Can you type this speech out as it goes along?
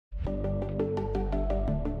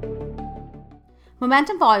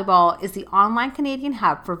Momentum Volleyball is the online Canadian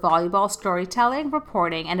hub for volleyball storytelling,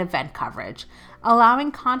 reporting, and event coverage,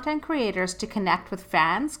 allowing content creators to connect with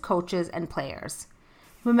fans, coaches, and players.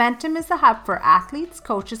 Momentum is the hub for athletes,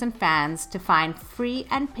 coaches, and fans to find free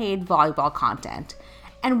and paid volleyball content,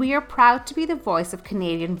 and we are proud to be the voice of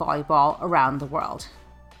Canadian volleyball around the world.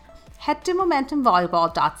 Head to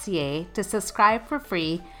momentumvolleyball.ca to subscribe for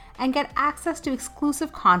free and get access to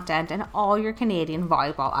exclusive content and all your Canadian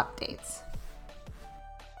volleyball updates.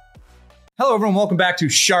 Hello, everyone. Welcome back to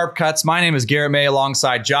Sharp Cuts. My name is Garrett May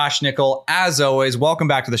alongside Josh Nickel. As always, welcome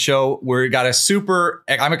back to the show.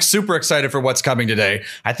 I'm super excited for what's coming today.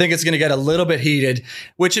 I think it's going to get a little bit heated,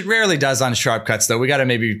 which it rarely does on Sharp Cuts, though. We got to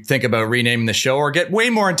maybe think about renaming the show or get way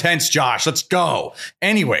more intense, Josh. Let's go.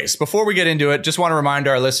 Anyways, before we get into it, just want to remind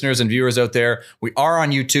our listeners and viewers out there, we are on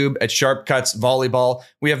YouTube at Sharp Cuts Volleyball.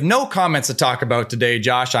 We have no comments to talk about today,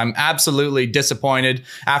 Josh. I'm absolutely disappointed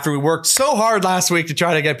after we worked so hard last week to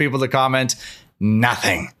try to get people to comment.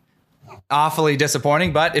 Nothing. Awfully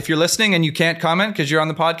disappointing. But if you're listening and you can't comment because you're on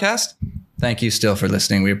the podcast, thank you still for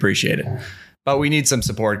listening. We appreciate it. But we need some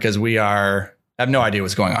support because have no idea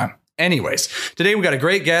what's going on. Anyways, today we got a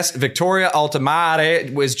great guest. Victoria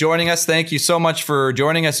Altomare was joining us. Thank you so much for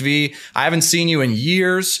joining us, V. I haven't seen you in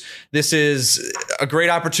years. This is a great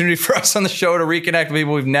opportunity for us on the show to reconnect with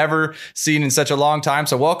people we've never seen in such a long time.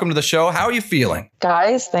 So welcome to the show. How are you feeling?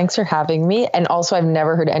 Guys, thanks for having me. And also, I've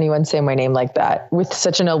never heard anyone say my name like that with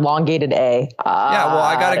such an elongated A. Yeah, well,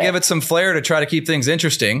 I got to give it some flair to try to keep things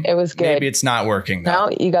interesting. It was good. Maybe it's not working, though.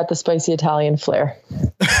 No, you got the spicy Italian flair.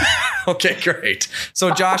 Okay, great. So,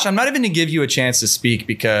 Josh, I'm not even going to give you a chance to speak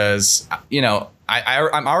because,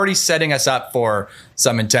 I'm already setting us up for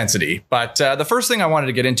some intensity. But the first thing I wanted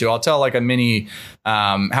to get into, I'll tell like a mini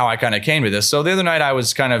how I kind of came to this. So the other night I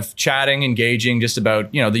was kind of chatting, engaging just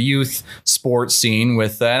about, the youth sports scene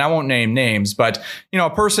with, and I won't name names, but, a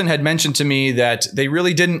person had mentioned to me that they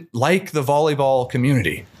really didn't like the volleyball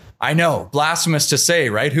community. I know, blasphemous to say,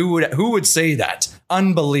 right? Who would say that?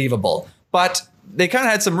 Unbelievable. But they kind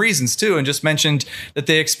of had some reasons too, and just mentioned that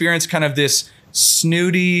they experienced kind of this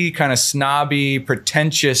snooty, kind of snobby,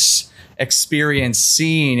 pretentious experience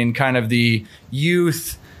seen in kind of the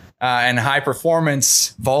youth and high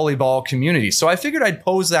performance volleyball community. So I figured I'd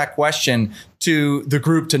pose that question to the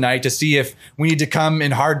group tonight to see if we need to come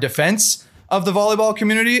in hard defense of the volleyball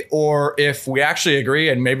community or if we actually agree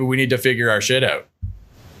and maybe we need to figure our shit out.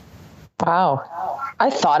 Wow. I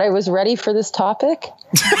thought I was ready for this topic.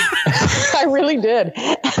 I really did.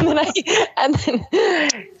 And then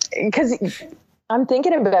because I'm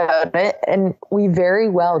thinking about it, and we very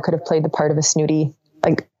well could have played the part of a snooty,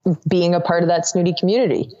 like being a part of that snooty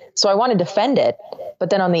community. So I want to defend it. But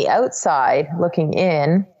then on the outside, looking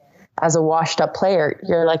in as a washed up player,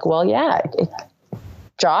 you're like, well, yeah.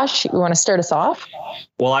 Josh, you want to start us off?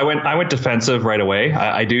 Well, I went defensive right away.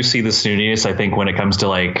 I do see the snootiness. I think when it comes to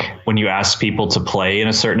like when you ask people to play in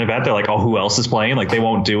a certain event, they're like, oh, who else is playing? Like they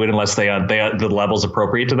won't do it unless the level's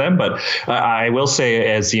appropriate to them. But I will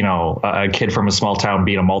say, as a kid from a small town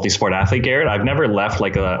being a multi-sport athlete, Garrett, I've never left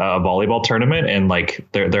like a volleyball tournament and like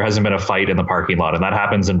there hasn't been a fight in the parking lot, and that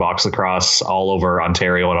happens in box lacrosse all over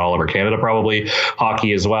Ontario and all over Canada, probably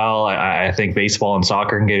hockey as well. I think baseball and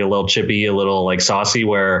soccer can get a little chippy, a little like saucy.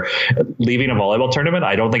 Where leaving a volleyball tournament,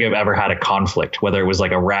 I don't think I've ever had a conflict, whether it was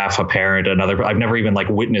like a ref, a parent, another. I've never even like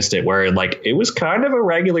witnessed it where like it was kind of a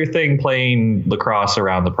regular thing playing lacrosse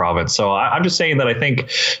around the province. So I'm just saying that I think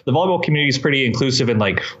the volleyball community is pretty inclusive and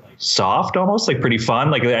like soft, almost like pretty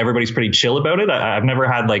fun. Like everybody's pretty chill about it. I've never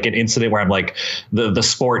had like an incident where I'm like the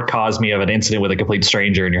sport caused me of an incident with a complete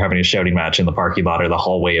stranger and you're having a shouting match in the parking lot or the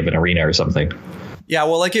hallway of an arena or something. Yeah,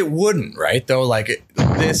 well, like it wouldn't, right? Though, like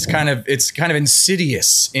it's kind of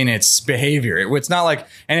insidious in its behavior. It's not like,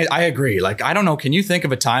 and I agree. Like, I don't know. Can you think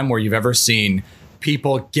of a time where you've ever seen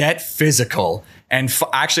people get physical? And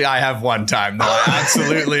actually, I have one time. No, I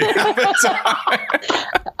absolutely have a time.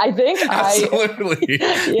 I think absolutely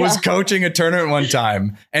was coaching a tournament one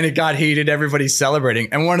time, and it got heated. Everybody's celebrating,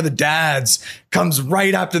 and one of the dads comes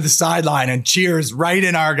right up to the sideline and cheers right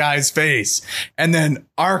in our guy's face, and then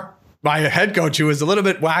my head coach, who was a little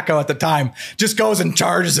bit wacko at the time, just goes and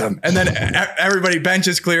charges him. And then everybody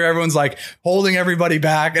benches clear. Everyone's like holding everybody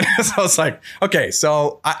back. And so I was like, okay,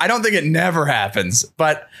 so I don't think it never happens,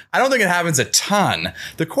 but I don't think it happens a ton.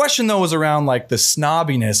 The question, though, was around like the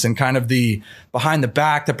snobbiness and kind of the behind the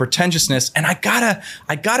back, the pretentiousness. And I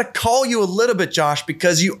gotta call you a little bit, Josh,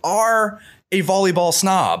 because you are a volleyball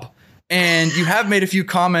snob. And you have made a few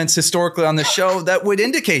comments historically on the show that would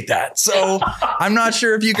indicate that. So I'm not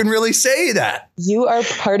sure if you can really say that. You are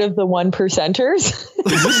part of the 1%ers.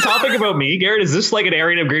 Is this topic about me, Garrett? Is this like an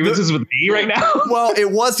area of grievances with me right now? Well,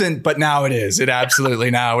 it wasn't, but now it is. It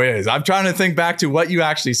absolutely now is. I'm trying to think back to what you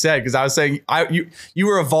actually said, because I was saying you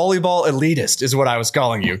were a volleyball elitist is what I was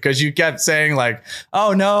calling you, because you kept saying like,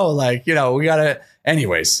 oh no, like, we gotta.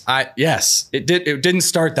 Anyways, yes, it didn't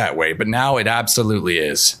start that way, but now it absolutely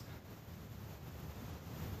is.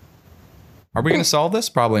 Are we going to solve this?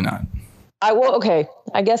 Probably not. Okay.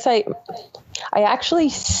 I guess I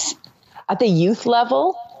actually, at the youth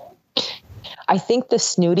level, I think the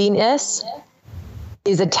snootiness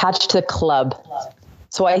is attached to the club.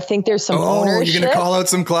 So I think there's some ownership. You're going to call out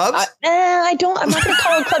some clubs? I'm not going to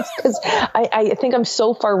call it clubs, because I think I'm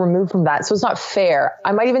so far removed from that. So it's not fair.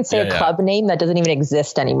 I might even say a club name that doesn't even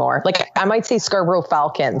exist anymore. Like I might say Scarborough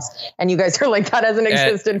Falcons, and you guys are like, that hasn't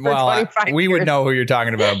existed for 25 years. We would know who you're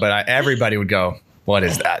talking about, but everybody would go, what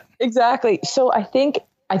is that? Exactly. So I think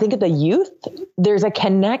at the youth, there's a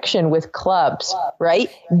connection with clubs, right?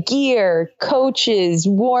 Gear, coaches,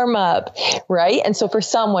 warm up, right? And so for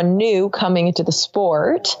someone new coming into the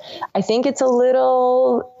sport, I think it's a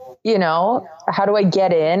little, how do I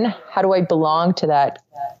get in? How do I belong to that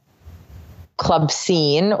club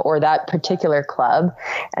scene or that particular club?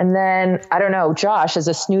 And then, I don't know, Josh, as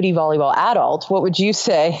a snooty volleyball adult, what would you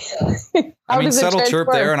say? Subtle chirp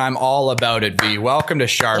there, and I'm all about it, V. Welcome to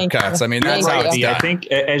Sharp Cuts. I mean, that's how it's done. I think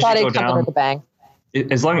as you go down, with a bang.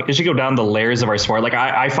 as long as you go down the layers of our sport, like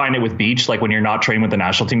I find it with beach, like when you're not training with the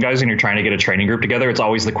national team guys and you're trying to get a training group together, it's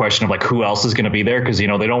always the question of like, who else is going to be there? Because, they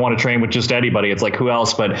don't want to train with just anybody. It's like, who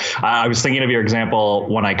else? But I was thinking of your example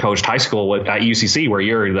when I coached high school at UCC, where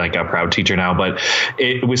you're like a proud teacher now. But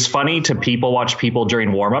it was funny to watch people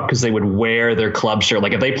during warm up, because they would wear their club shirt.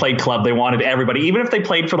 Like if they played club, they wanted everybody, even if they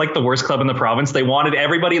played for like the worst club in the province, they wanted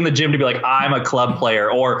everybody in the gym to be like, I'm a club player,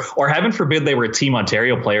 or heaven forbid they were a Team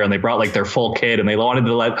Ontario player and they brought like their full kit and they wanted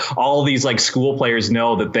to let all these like school players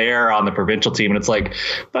know that they're on the provincial team. And it's like,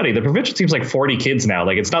 buddy, the provincial team's like 40 kids now.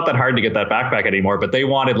 Like, it's not that hard to get that backpack anymore, but they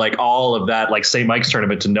wanted like all of that, like St. Mike's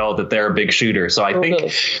tournament to know that they're a big shooter. So I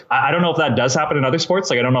think, I don't know if that does happen in other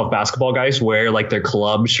sports. Like, I don't know if basketball guys wear like their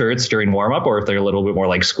club shirts during warm up, or if they're a little bit more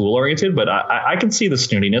like school oriented, but I can see the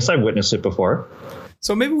snootiness. I've witnessed it before.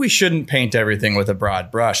 So maybe we shouldn't paint everything with a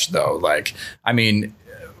broad brush though. Like, I mean,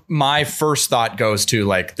 my first thought goes to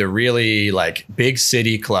like the really like big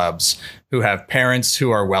city clubs who have parents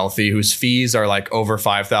who are wealthy, whose fees are like over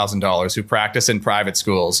 $5,000, who practice in private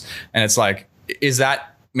schools. And it's like, is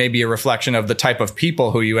that maybe a reflection of the type of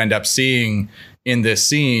people who you end up seeing in this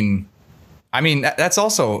scene? I mean, that's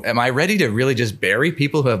also, am I ready to really just bury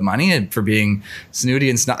people who have money for being snooty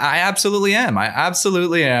and snot? I absolutely am.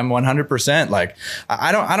 100%. Like,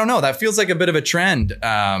 I don't know. That feels like a bit of a trend.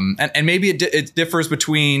 And maybe it differs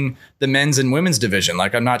between the men's and women's division.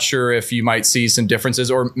 Like, I'm not sure if you might see some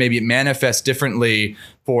differences, or maybe it manifests differently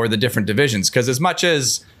for the different divisions. Because as much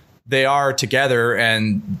as they are together,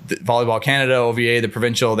 and the Volleyball Canada, OVA, the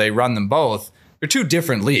provincial, they run them both, they're two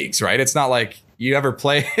different leagues, right? It's not like you ever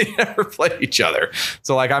play each other.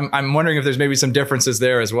 So like, I'm wondering if there's maybe some differences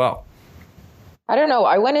there as well. I don't know.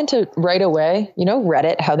 I went into right away,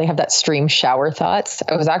 Reddit, how they have that stream shower thoughts.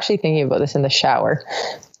 I was actually thinking about this in the shower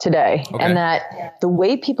today. Okay. And that the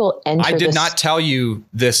way people enter. I did not tell you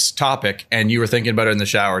this topic, and you were thinking about it in the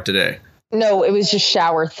shower today. No, it was just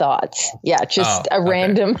shower thoughts. Yeah, just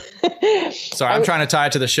random. Sorry, I'm trying to tie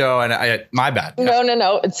it to the show, and my bad.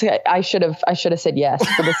 No. It's I should have said yes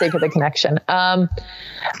for the sake of the connection. I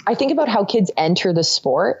think about how kids enter the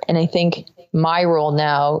sport, and I think my role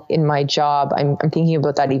now in my job, I'm thinking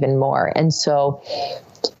about that even more. And so,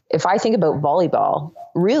 if I think about volleyball,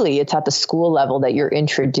 really, it's at the school level that you're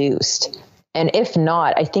introduced, and if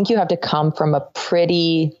not, I think you have to come from a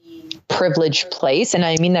pretty privileged place. And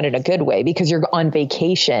I mean that in a good way, because you're on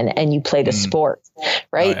vacation and you play the sport,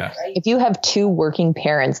 right? Oh, yeah. If you have two working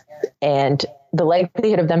parents, and the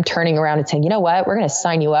likelihood of them turning around and saying, you know what, we're going to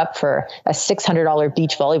sign you up for a $600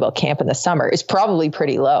 beach volleyball camp in the summer is probably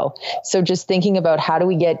pretty low. So just thinking about how do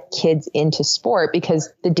we get kids into sport, because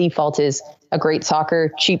the default is a great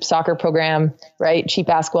cheap soccer program, right? Cheap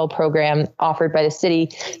basketball program offered by the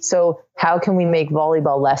city. So how can we make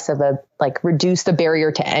volleyball less of a, like, reduce the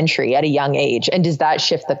barrier to entry at a young age? And does that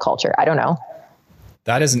shift the culture? I don't know.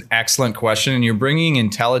 That is an excellent question. And you're bringing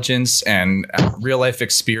intelligence and real life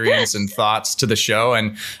experience and thoughts to the show.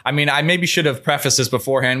 And I mean, I maybe should have prefaced this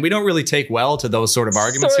beforehand. We don't really take well to those sort of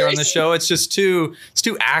arguments here on the show. It's just too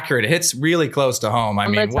accurate. It hits really close to home. I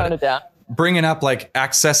mean, bringing up like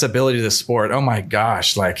accessibility to the sport. Oh my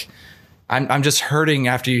gosh. Like, I'm just hurting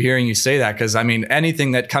after hearing you say that, because I mean,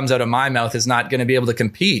 anything that comes out of my mouth is not going to be able to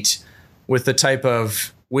compete with the type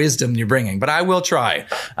of wisdom you're bringing, but I will try.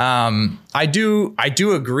 I do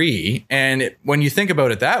agree. And when you think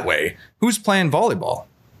about it that way, who's playing volleyball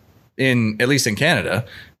at least in Canada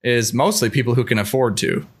is mostly people who can afford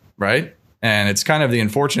to, right? And it's kind of the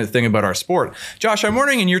unfortunate thing about our sport. Josh, I'm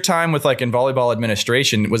wondering, in your time with in volleyball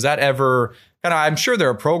administration, was that ever I'm sure there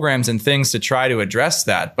are programs and things to try to address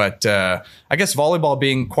that, but I guess volleyball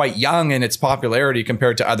being quite young in its popularity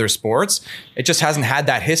compared to other sports, it just hasn't had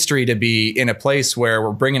that history to be in a place where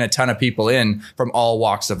we're bringing a ton of people in from all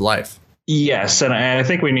walks of life. Yes, and I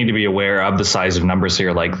think we need to be aware of the size of numbers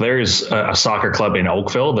here. There's a soccer club in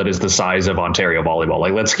Oakville that is the size of Ontario volleyball.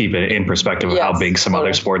 Let's keep it in perspective of how big some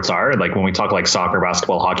other sports are. When we talk soccer,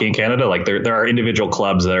 basketball, hockey in Canada, there are individual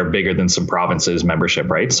clubs that are bigger than some provinces' membership,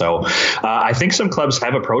 right? So I think some clubs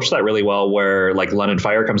have approached that really well, where London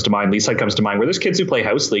Fire comes to mind, Leaside comes to mind, where there's kids who play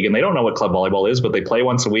house league and they don't know what club volleyball is, but they play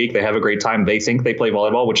once a week. They have a great time. They think they play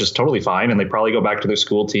volleyball, which is totally fine. And they probably go back to their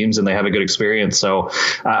school teams and they have a good experience. So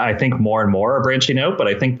I think more and more are branching out, but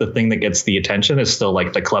I think the thing that gets the attention is still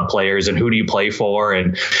the club players and who do you play for.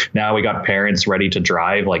 And now we got parents ready to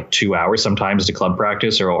drive 2 hours sometimes to club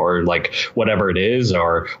practice or whatever it is,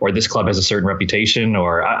 or this club has a certain reputation,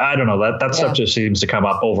 or I don't know, that stuff just seems to come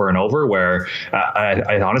up over and over, where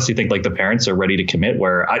I honestly think the parents are ready to commit,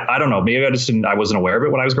 where I don't know, maybe I wasn't aware of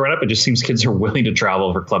it when I was growing up. It just seems kids are willing to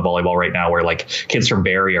travel for club volleyball right now, where kids from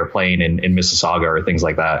Barrie are playing in Mississauga or things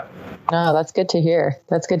like that. No, that's good to hear.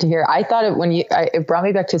 That's good to hear. I thought it brought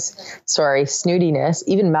me back to, snootiness,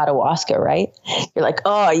 even Madawaska, right? You're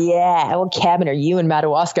oh yeah, what cabin are you in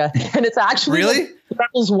Madawaska? And it's actually really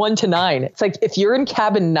levels 1 to 9. It's if you're in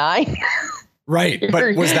cabin 9. Right.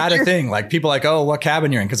 But was that a thing? People oh, what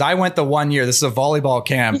cabin you're in? Because I went the 1 year, this is a volleyball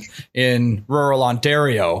camp in rural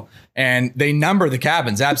Ontario, and they number the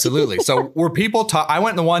cabins. Absolutely. So were people I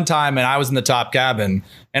went the one time and I was in the top cabin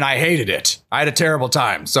and I hated it. I had a terrible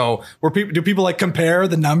time. So do people compare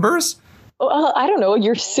the numbers? Well, I don't know.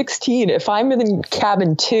 You're 16. If I'm in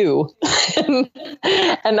cabin 2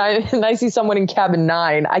 and I see someone in cabin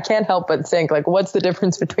 9, I can't help but think what's the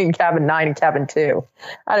difference between cabin 9 and cabin 2?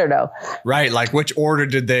 I don't know. Right. Which order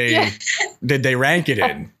did they rank it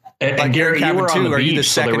in? And Garrett, you were on the beach,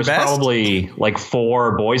 so there was best? Probably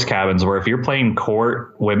 4 boys' cabins where if you're playing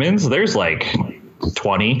court women's, there's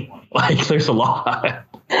 20. There's a lot.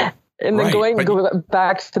 And then going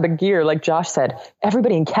back to the gear, like Josh said,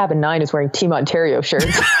 everybody in cabin 9 is wearing Team Ontario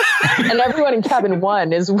shirts. And everyone in cabin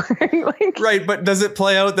 1 is wearing Right, but does it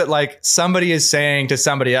play out that somebody is saying to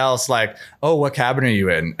somebody else oh, what cabin are you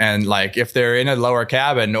in? And if they're in a lower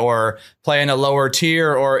cabin or playing a lower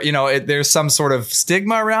tier, or there's some sort of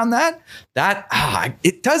stigma around that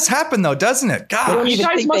it does happen though, doesn't it? God, you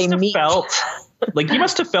guys must have felt you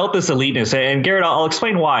must have felt this eliteness. And Garrett, I'll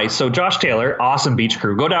explain why. So Josh Taylor, awesome beach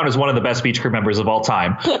crew, go down as one of the best beach crew members of all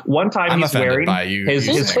time. One time he's wearing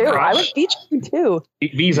his crush. I was beach crew too.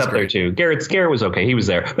 V's up there too. Garrett was okay. He was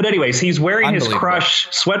there. But anyways, he's wearing his crush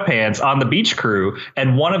sweatpants on the beach crew.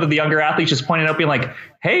 And one of the younger athletes just pointed out being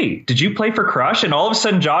hey, did you play for Crush? And all of a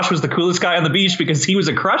sudden, Josh was the coolest guy on the beach because he was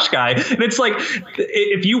a Crush guy. And it's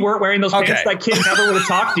if you weren't wearing those pants, that kid never would have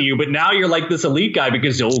talked to you. But now you're this elite guy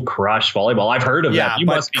because, Crush volleyball. I've heard of that. You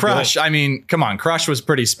must be Crush. Good. I mean, come on. Crush was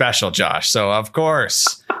pretty special, Josh. So, of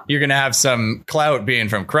course, you're going to have some clout being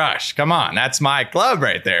from Crush. Come on. That's my club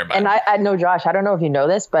right there. But. And I know, Josh, I don't know if you know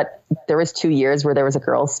this, but there was 2 years where there was a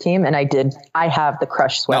girls team and I have the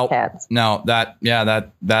Crush sweatpants. No,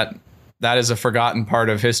 that is a forgotten part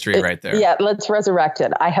of history right there. Yeah, let's resurrect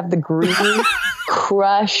it. I have the green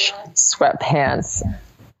Crush sweatpants.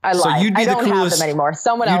 I lied. So you'd be I don't have them anymore.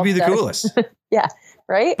 Someone else You'd be the does. coolest. Yeah,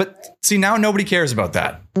 right? But see, now nobody cares about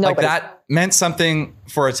that. Nobody. That meant something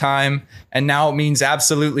for a time, and now it means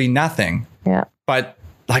absolutely nothing. Yeah. But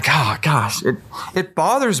oh gosh, it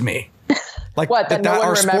bothers me. What, that no one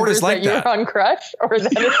our sport is that you're on Crush? Or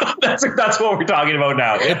that's what we're talking about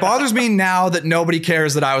now. It bothers me now that nobody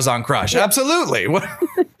cares that I was on Crush. Yeah. Absolutely. What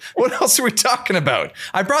else are we talking about?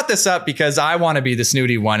 I brought this up because I want to be the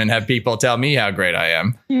snooty one and have people tell me how great I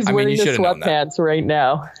am. He's wearing the sweatpants right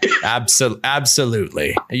now.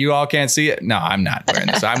 Absolutely. You all can't see it? No, I'm not wearing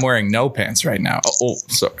this. I'm wearing no pants right now. Oh,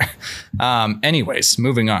 sorry. Anyways,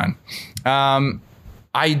 moving on.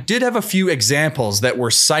 I did have a few examples that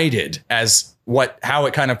were cited as how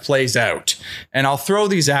it kind of plays out. And I'll throw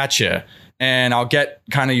these at you and I'll get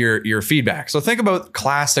kind of your feedback. So think about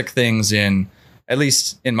classic things at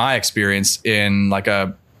least in my experience, in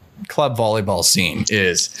a club volleyball scene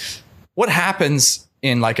is what happens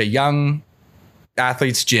in a young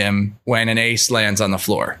athlete's gym when an ace lands on the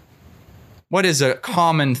floor. what is a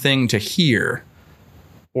common thing to hear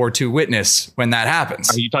or to witness when that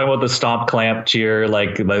happens? Are you talking about the stomp clamp cheer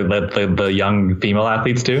like the young female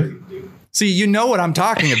athletes do? See, you know what I'm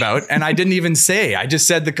talking about, and I didn't even say. I just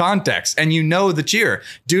said the context, and you know the cheer.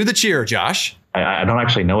 Do the cheer, Josh. I don't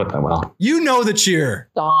actually know it that well. You know the cheer.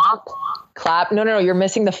 Stomp, clap. No, you're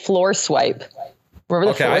missing the floor swipe.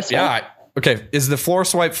 Remember the floor swipe? Yeah. Okay, is the floor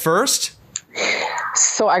swipe first?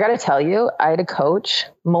 So I got to tell you, I had a coach.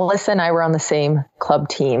 Melissa and I were on the same club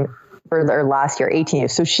team for their last year, 18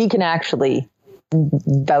 years. So she can actually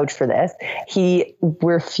vouch for this. He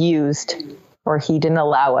refused, or he didn't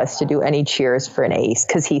allow us to do any cheers for an ace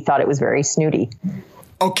because he thought it was very snooty.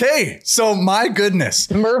 Okay, so my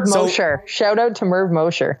goodness. Merv Mosher. Shout out to Merv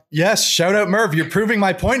Mosher. Yes, shout out Merv. You're proving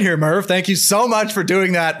my point here, Merv. Thank you so much for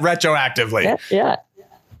doing that retroactively. Yeah.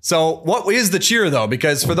 So what is the cheer, though?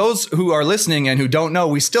 Because for those who are listening and who don't know,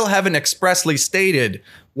 we still haven't expressly stated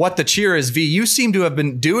what the cheer is. V, you seem to have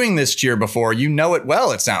been doing this cheer before. You know it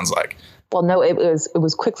well, it sounds like. Well, no, it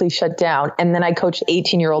was quickly shut down. And then I coached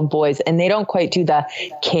 18-year-old boys, and they don't quite do the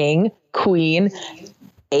king, queen,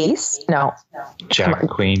 ace. No. Jack,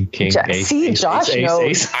 queen, king, ace. See, ace, Josh ace, knows.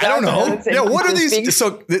 ace. I don't know. Yeah, what are these?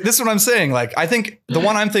 So this is what I'm saying. Like, I think the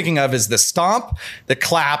one I'm thinking of is the stomp, the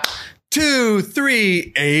clap, 2,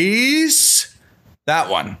 3, ace. That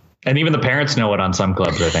one. And even the parents know it on some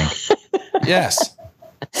clubs, I think. Yes.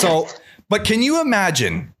 So, but can you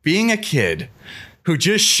imagine being a kid who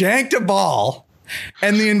just shanked a ball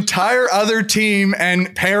and the entire other team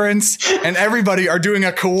and parents and everybody are doing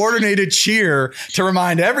a coordinated cheer to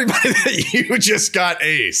remind everybody that you just got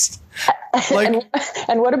aced? Like,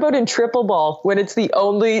 and what about in triple ball when it's the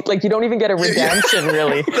only, like, you don't even get a redemption,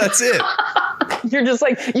 really? That's it. You're just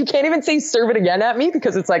like, you can't even say serve it again at me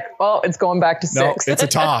because it's like, oh, it's going back to 6. No, it's a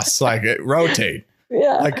toss. Like, rotate.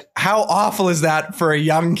 Yeah. Like, how awful is that for a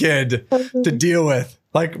young kid to deal with?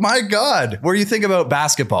 Like, my God, where you think about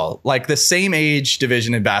basketball, like the same age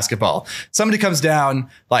division in basketball, somebody comes down,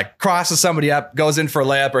 like crosses somebody up, goes in for a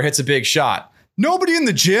layup or hits a big shot. Nobody in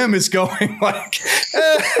the gym is going like,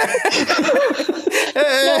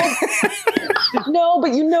 No,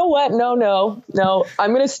 but you know what? No.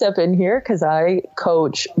 I'm going to step in here because I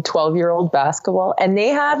coach 12-year-old basketball, and they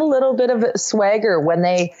have a little bit of swagger when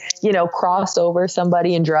they, cross over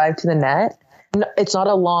somebody and drive to the net. It's not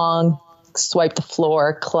a long swipe the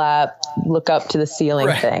floor, clap, look up to the ceiling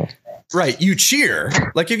thing. Right. You cheer.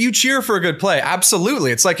 Like, if you cheer for a good play,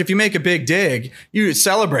 absolutely. It's like if you make a big dig, you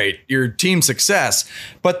celebrate your team's success.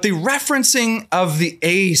 But the referencing of the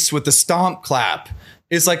ace with the stomp clap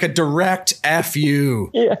is like a direct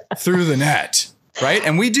FU through the net. Right.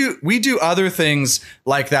 And we do other things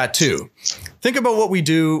like that, too. Think about what we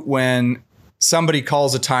do when somebody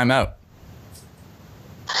calls a timeout.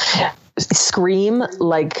 Scream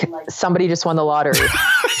like somebody just won the lottery.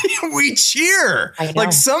 We cheer.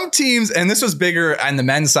 Like some teams, and this was bigger on the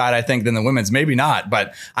men's side, I think, than the women's, maybe not.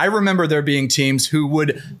 But I remember there being teams who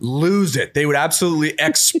would lose it. They would absolutely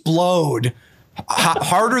explode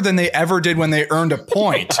harder than they ever did when they earned a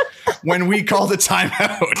point when we called a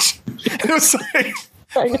timeout. It was like,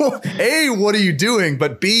 well, A, what are you doing?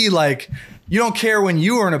 But B, like, you don't care when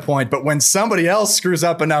you earn a point, but when somebody else screws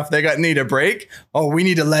up enough, they need a break. Oh, we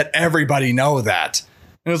need to let everybody know that.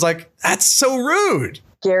 And it was like, that's so rude.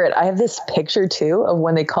 Garrett, I have this picture too of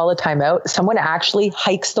when they call a timeout. Someone actually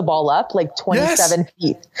hikes the ball up like 27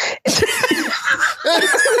 feet. What are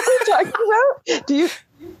you talking about?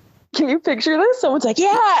 Can you picture this? Someone's like,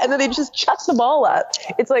 yeah, and then they just chuck the ball up.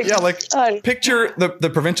 It's like, picture the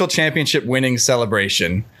provincial championship winning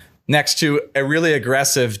celebration next to a really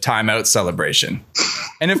aggressive timeout celebration.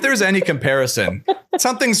 And if there's any comparison,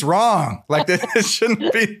 something's wrong. Like, this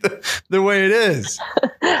shouldn't be the way it is.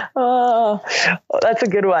 Oh, that's a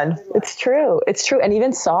good one. It's true. And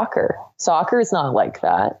even soccer is not like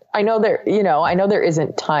that. I know there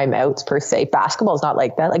isn't timeouts per se. Basketball is not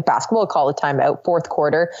like that. Like, basketball will call a timeout, fourth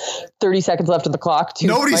quarter, 30 seconds left of the clock.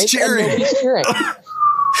 Nobody's cheering.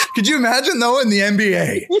 Could you imagine, though, in the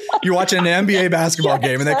NBA, you're watching an NBA basketball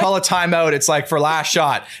game and they call a timeout. It's like for last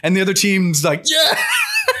shot. And the other team's like, yeah.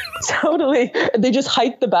 Totally. They just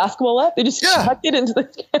hike the basketball up. They just chuck it into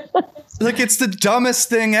the Like, it's the dumbest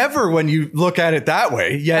thing ever when you look at it that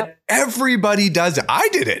way. Yet everybody does it. I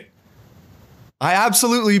did it. I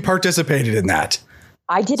absolutely participated in that.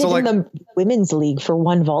 I did it in the women's league for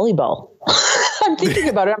one volleyball. I'm thinking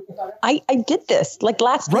about it. I did this like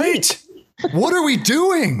last week. Right. What are we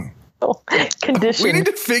doing? Condition. We need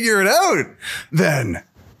to figure it out then.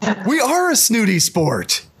 We are a snooty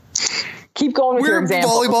sport. Keep going with your We're example.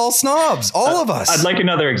 volleyball snobs, all of us. I'd like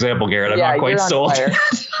another example, Garrett. I'm Yeah, not quite you're on sold. fire.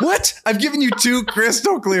 What? I've given you 2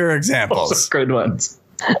 crystal clear Those examples. are good ones.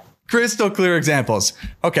 Crystal clear examples.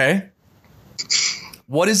 Okay.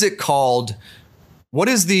 What is it called? What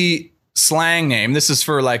is the slang name? This is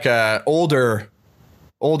for like a older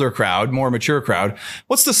crowd, more mature crowd.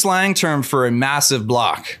 What's the slang term for a massive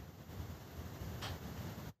block?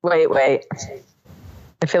 Wait.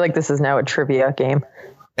 I feel like this is now a trivia game.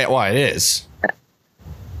 Well, it is.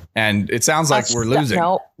 And it sounds like we're losing.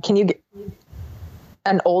 No, can you get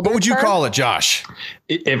an older What would you term? call it, Josh?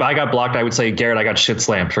 If I got blocked, I would say, Garrett, I got shit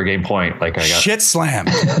slammed for game point. Like I got Shit slammed.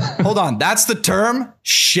 Hold on. That's the term?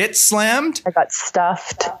 Shit slammed? I got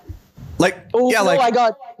stuffed. Like, Oh, yeah, no, like, I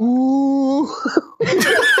got ooh.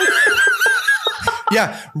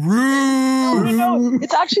 yeah. Rude. No,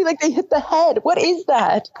 it's actually like they hit the head. What is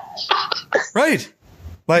that? Right.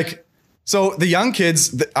 Like, so the young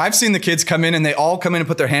kids, I've seen the kids come in and they all come in and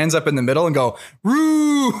put their hands up in the middle and go,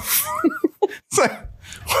 roof. It's like,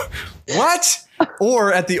 what?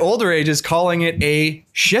 Or at the older ages, calling it a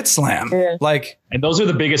shit slam. Yeah. Like, and those are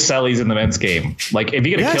the biggest sellies in the men's game. Like if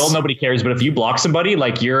you get a Yes. kill, nobody cares. But if you block somebody,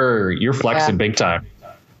 like you're flexing Yeah. big time.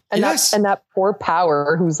 And Yes. that poor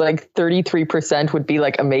power who's like 33% would be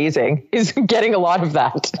like amazing is getting a lot of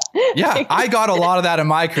that. yeah, I got a lot of that in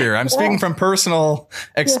my career. I'm speaking from personal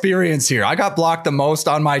experience here. I got blocked the most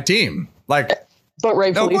on my team. Like, But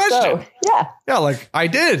rightfully No so. question. Yeah. yeah, like I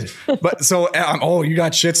did. But so, oh, you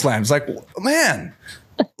got shit slams. Like, man,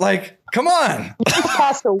 like, come on.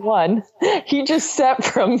 Past a 1. He just set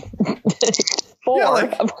from 4. Yeah,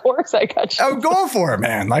 like- of course I got you. I'm going for it,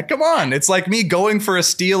 man. Like, come on. It's like me going for a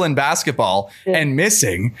steal in basketball and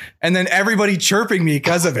missing, and then everybody chirping me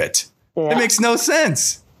because of it. Yeah. It makes no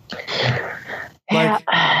sense. Like,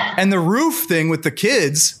 and the roof thing with the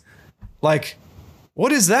kids, like,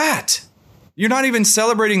 what is that? You're not even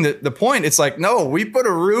celebrating the point. It's like, no, we put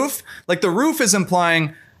a roof. Like, the roof is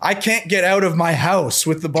implying I can't get out of my house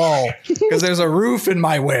with the ball because there's a roof in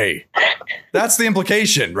my way. That's the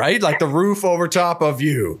implication, right? Like the roof over top of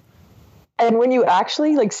you. And when you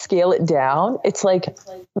actually like scale it down, it's like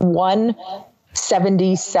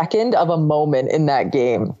 1/72nd of a moment in that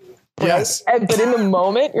game. Right? Yes. But in the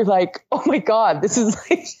moment, you're like, oh my God, this is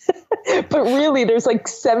like, but really there's like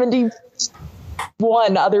 71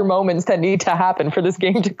 other moments that need to happen for this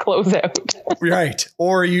game to close out. Right.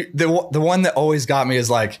 Or the one that always got me is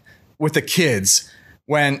like with the kids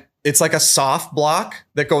when it's like a soft block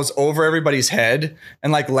that goes over everybody's head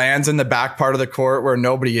and like lands in the back part of the court where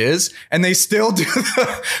nobody is. And they still do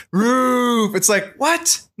the roof. It's like,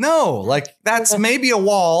 what? No, like that's maybe a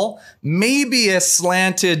wall, maybe a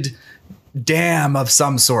slanted dam of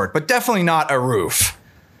some sort, but definitely not a roof.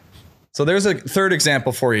 So there's a third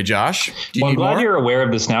example for you, Josh. Do you Well, I'm need glad more? you're aware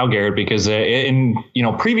of this now, Garrett, because in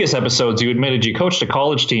previous episodes, you admitted you coached a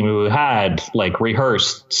college team who had like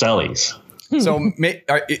rehearsed sellies. So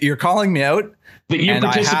you're calling me out? That you And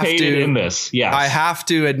I have participated to- in this. Yes. I have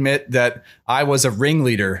to admit that I was a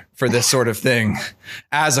ringleader for this sort of thing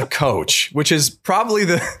as a coach, which is probably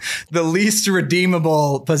the least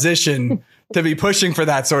redeemable position to be pushing for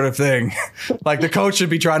that sort of thing. Like the coach should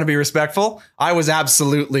be trying to be respectful. I was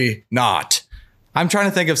absolutely not. I'm trying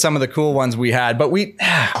to think of some of the cool ones we had, but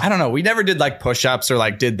I don't know. We never did like push-ups or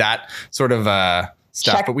like did that sort of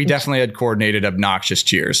stuff, but we definitely had coordinated obnoxious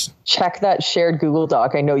cheers. Check that shared Google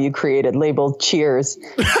Doc I know you created labeled cheers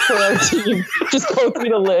for our team. Just go through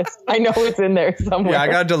the list. I know it's in there somewhere. Yeah, I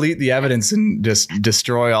got to delete the evidence and just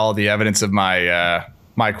destroy all the evidence of my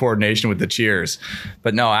my coordination with the cheers.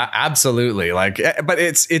 But no, absolutely. Like, but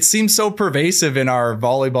it seems so pervasive in our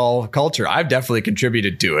volleyball culture. I've definitely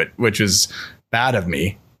contributed to it, which is bad of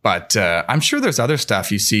me. But I'm sure there's other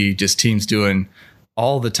stuff you see just teams doing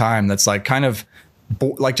all the time that's like kind of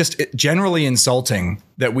like just generally insulting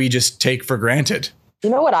that we just take for granted.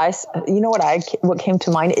 What came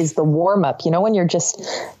to mind is the warm up. You know, when you're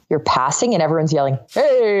passing and everyone's yelling,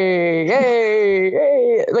 hey, hey,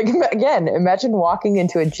 hey. Like, again, imagine walking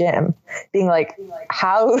into a gym being like,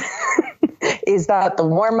 how is that the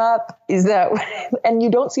warm up? Is that, and you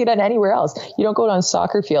don't see that anywhere else. You don't go down a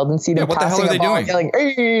soccer field and see them what the hell passing are they a ball doing? yelling,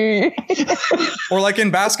 hey. Or like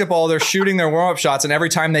in basketball, they're shooting their warm-up shots and every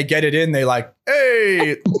time they get it in, they like,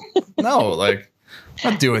 hey, no, like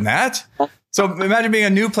I'm not doing that. So imagine being a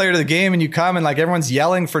new player to the game and you come and like everyone's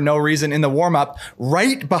yelling for no reason in the warm up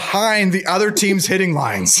right behind the other team's hitting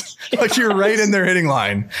lines. Like you're right in their hitting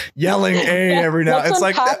line yelling A every now. Let's It's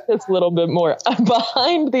like, unpack this a little bit more. I'm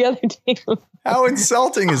behind the other team. how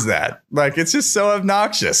insulting is that? Like, it's just so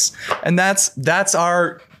obnoxious. And that's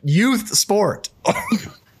our youth sport.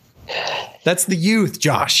 That's the youth,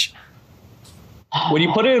 Josh. when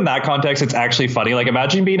you put it in that context, it's actually funny. Like,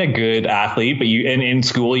 imagine being a good athlete, but you in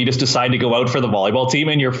school, you just decide to go out for the volleyball team,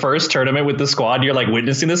 and your first tournament with the squad, you're like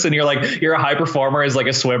witnessing this, and you're a high performer as like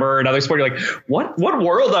a swimmer or another sport. You're like, what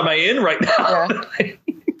world am I in right now? Yeah.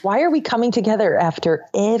 Why are we coming together after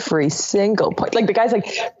every single point? Like the guy's like,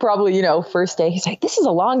 probably, first day, he's like, this is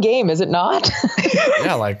a long game, is it not?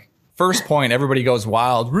 Yeah, like first point, everybody goes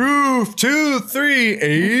wild. Roof, 2, 3,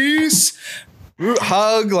 ace.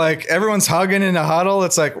 Hug, like everyone's hugging in a huddle.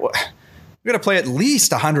 It's like, we got to play at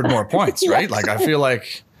least 100 more points, right? Like, I feel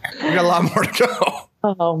like we got a lot more to go.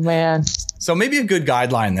 Oh, man. So maybe a good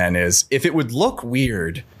guideline then is if it would look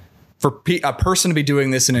weird for a person to be doing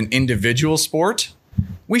this in an individual sport,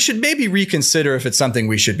 we should maybe reconsider if it's something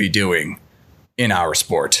we should be doing in our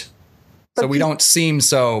sport. So we don't seem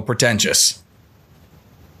so pretentious.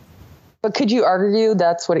 But could you argue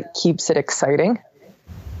that's what it keeps it exciting?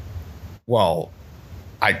 Well,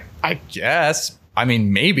 I guess. I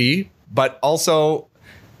mean, maybe. But also,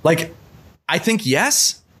 like, I think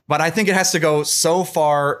yes. But I think it has to go so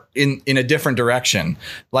far in a different direction.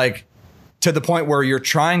 Like, to the point where you're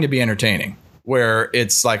trying to be entertaining. Where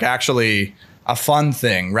it's, like, actually a fun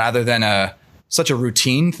thing rather than such a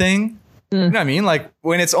routine thing. You know what I mean? Like,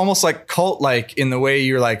 when it's almost like cult-like in the way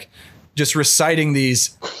you're, like, just reciting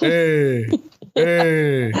these, hey,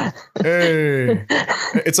 hey, hey.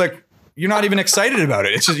 It's like, you're not even excited about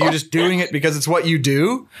it. It's just, you're just doing it because it's what you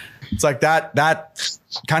do. It's like that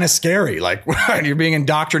kind of scary. Like you're being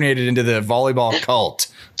indoctrinated into the volleyball cult.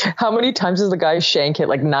 How many times does the guy shank hit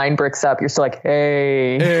like 9 bricks up? You're still like,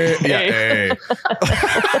 hey, hey. Yeah, hey.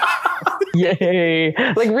 Yay.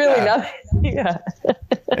 Like really nothing. Yeah.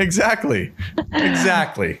 Exactly.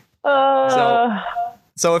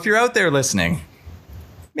 So if you're out there listening,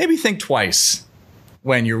 maybe think twice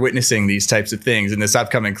when you're witnessing these types of things in this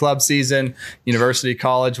upcoming club season, university,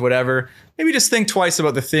 college, whatever. Maybe just think twice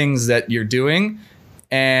about the things that you're doing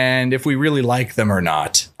and if we really like them or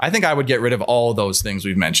not. I think I would get rid of all those things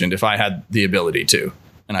we've mentioned if I had the ability to,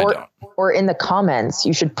 and I don't. Or in the comments,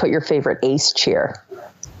 you should put your favorite ace cheer.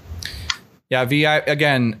 Yeah, V,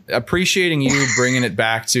 again, appreciating you bringing it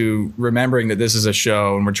back to remembering that this is a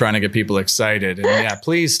show and we're trying to get people excited. And yeah,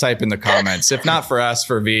 please type in the comments. If not for us,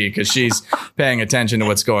 for V, because she's paying attention to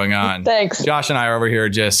what's going on. Thanks. Josh and I are over here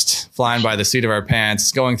just flying by the seat of our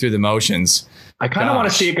pants, going through the motions. I kind of want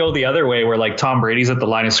to see it go the other way where like Tom Brady's at the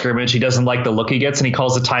line of scrimmage. He doesn't like the look he gets and he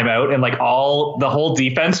calls a timeout and like the whole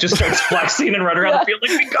defense just starts flexing and running around the field like,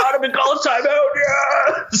 we got him and call a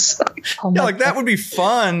timeout. Yes. Yeah, like that would be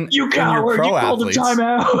fun. You coward, you called a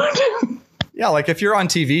timeout. Yeah, like if you're on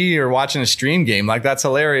TV or watching a stream game, like that's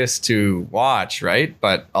hilarious to watch, right?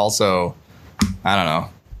 But also, I don't know.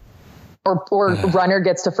 Or runner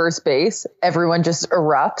gets to first base, everyone just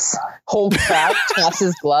erupts, holds back,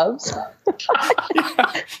 tosses gloves.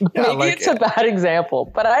 Maybe it's a bad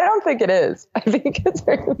example, but I don't think it is. I think it's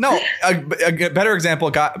no. A better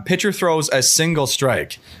example: pitcher throws a single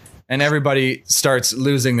strike, and everybody starts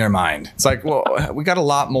losing their mind. It's like, well, we got a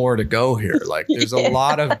lot more to go here. Like, there's a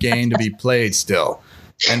lot of game to be played still.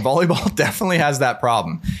 And volleyball definitely has that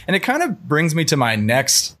problem. And it kind of brings me to my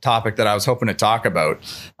next topic that I was hoping to talk about.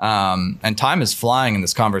 And time is flying in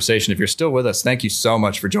this conversation. If you're still with us, thank you so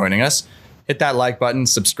much for joining us. Hit that like button,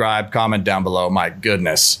 subscribe, comment down below. My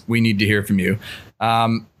goodness, we need to hear from you.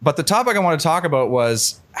 But the topic I want to talk about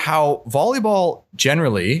was how volleyball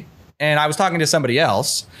generally, and I was talking to somebody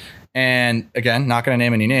else, and again, not going to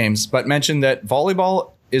name any names, but mentioned that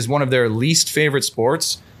volleyball is one of their least favorite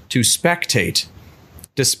sports to spectate.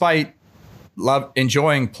 Despite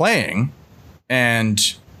enjoying playing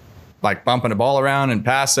and like bumping a ball around and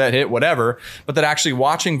pass, set, hit, whatever, but that actually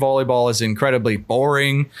watching volleyball is incredibly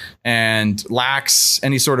boring and lacks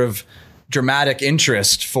any sort of dramatic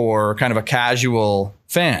interest for kind of a casual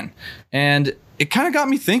fan. And it kind of got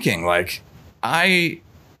me thinking, like, I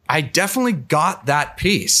definitely got that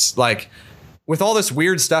piece. Like, with all this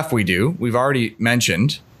weird stuff we've already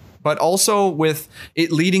mentioned, but also with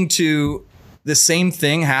it leading to the same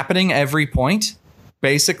thing happening every point,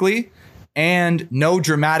 basically, and no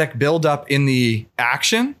dramatic buildup in the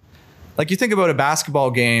action. Like you think about a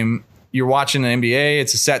basketball game, you're watching the NBA,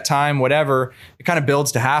 it's a set time, whatever. It kind of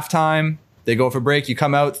builds to halftime. They go for break, you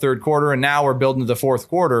come out third quarter, and now we're building to the fourth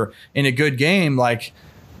quarter. In a good game, like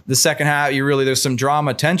the second half, there's some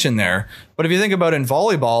drama, tension there. But if you think about it in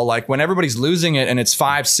volleyball, like when everybody's losing it and it's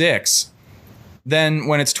 5-6, then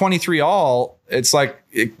when it's 23-all, it's like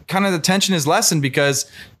kind of the tension is lessened because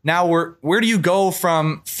now where do you go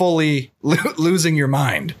from fully losing your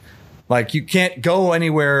mind? Like you can't go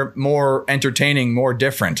anywhere more entertaining, more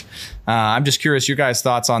different. I'm just curious your guys'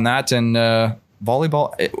 thoughts on that. And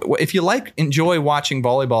volleyball, if you enjoy watching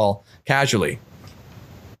volleyball casually?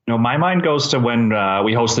 My mind goes to when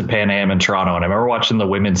we hosted Pan Am in Toronto, and I remember watching the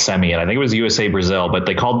women's semi, and I think it was USA Brazil, but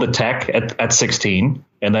they called the tech at 16,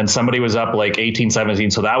 and then somebody was up like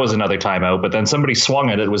 18-17, so that was another timeout. But then somebody swung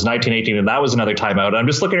it was 19-18, and that was another timeout. And I'm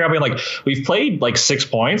just looking around being like, we've played like 6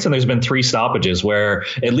 points, and there's been 3 stoppages. Where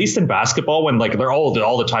at least in basketball, when like they're all the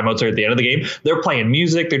timeouts are at the end of the game, they're playing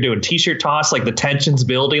music, they're doing t-shirt toss, like the tension's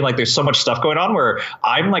building, like there's so much stuff going on. Where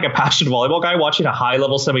I'm like a passionate volleyball guy watching a high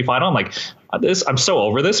level semifinal, I'm like, I'm so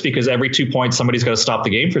over this, because every 2 points somebody's got to stop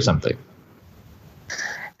the game for something.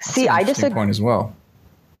 See, I disagree. Point as well.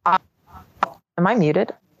 Am I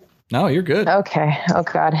muted? No, you're good. Okay. Oh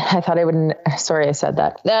God, I thought I wouldn't. Sorry, I said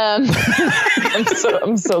that.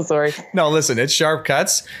 I'm so sorry. No, listen, it's Sharp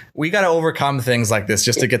Cuts. We got to overcome things like this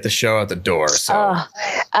just to get the show out the door. So,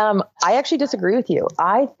 I actually disagree with you.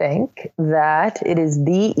 I think that it is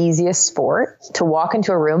the easiest sport to walk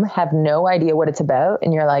into a room, have no idea what it's about,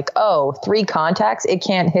 and you're like, oh, 3 contacts, it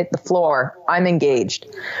can't hit the floor, I'm engaged.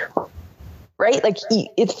 Right? Like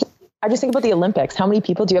it's. I just think about the Olympics. How many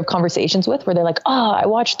people do you have conversations with where they're like, oh, I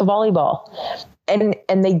watched the volleyball, and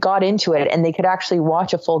they got into it and they could actually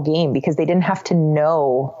watch a full game because they didn't have to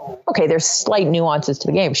know, okay, there's slight nuances to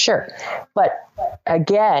the game. Sure. But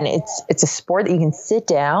again, it's a sport that you can sit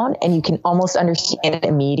down and you can almost understand it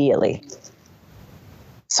immediately.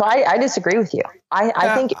 So I disagree with you.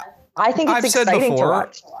 I think it's exciting to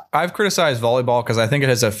watch. I've criticized volleyball because I think it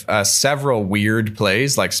has several weird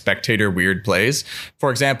plays, like spectator weird plays.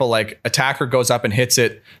 For example, like attacker goes up and hits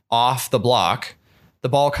it off the block. The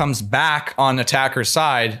ball comes back on attacker's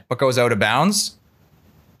side, but goes out of bounds.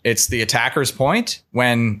 It's the attacker's point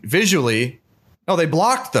when visually, no, they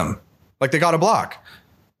blocked them. Like they got a block.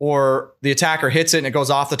 Or the attacker hits it and it goes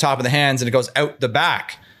off the top of the hands and it goes out the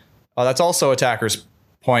back. That's also attacker's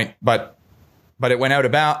point, but it went out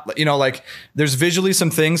about, like there's visually some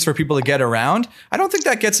things for people to get around. I don't think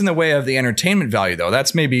that gets in the way of the entertainment value, though.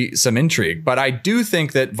 That's maybe some intrigue. But I do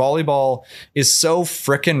think that volleyball is so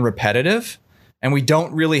frickin' repetitive, and we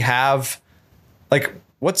don't really have, like,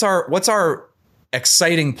 what's our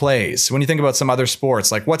exciting plays when you think about some other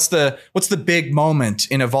sports? Like, what's the big moment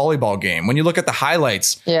in a volleyball game? When you look at the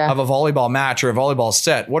highlights of a volleyball match or a volleyball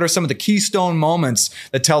set, what are some of the keystone moments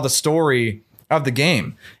that tell the story of the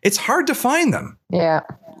game? It's hard to find them. Yeah.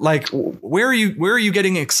 Like, where are you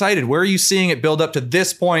getting excited? Where are you seeing it build up to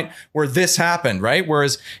this point where this happened, right?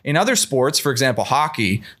 Whereas in other sports, for example,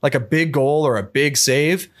 hockey, like a big goal or a big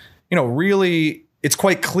save, really, it's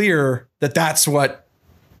quite clear that that's what,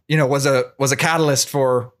 was a catalyst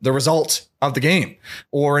for the result of the game.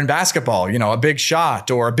 Or in basketball, a big shot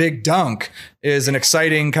or a big dunk is an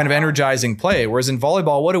exciting kind of energizing play. Whereas in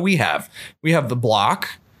volleyball, what do we have? We have the block.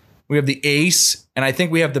 We have the ace, and I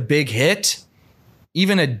think we have the big hit.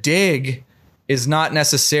 Even a dig is not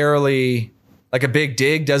necessarily, like a big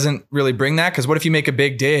dig doesn't really bring that, because what if you make a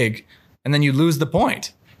big dig and then you lose the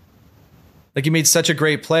point? Like, you made such a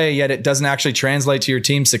great play, yet it doesn't actually translate to your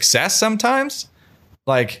team's success sometimes.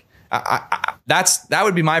 Like, that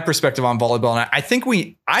would be my perspective on volleyball, and I think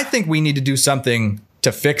we need to do something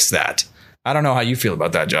to fix that. I don't know how you feel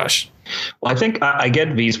about that, Josh. Well, I think I get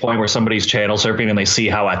V's point where somebody's channel surfing and they see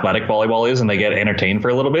how athletic volleyball is and they get entertained for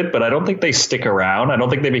a little bit, but I don't think they stick around. I don't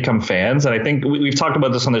think they become fans. And I think we've talked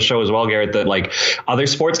about this on the show as well, Garrett, that like other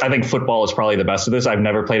sports, I think football is probably the best of this. I've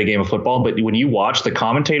never played a game of football, but when you watch, the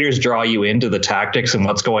commentators draw you into the tactics and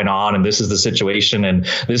what's going on. And this is the situation. And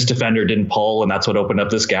this defender didn't pull. And that's what opened up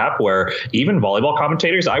this gap, where even volleyball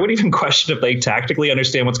commentators, I would even question if they tactically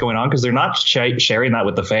understand what's going on, because they're not sharing that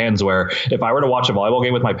with the fans. Where if I were to watch a volleyball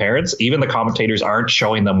game with my parents, even the commentators aren't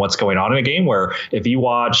showing them what's going on in a game. Where if you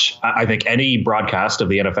watch, I think any broadcast of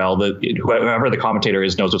the NFL, that whoever the commentator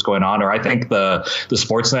is knows what's going on. Or I think the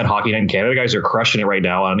Sportsnet Hockey Night in Canada guys are crushing it right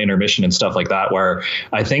now on intermission and stuff like that, where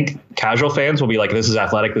I think casual fans will be like, this is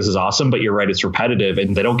athletic, this is awesome, but you're right, it's repetitive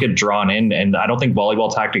and they don't get drawn in. And I don't think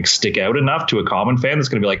volleyball tactics stick out enough to a common fan that's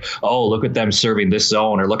going to be like, oh, look at them serving this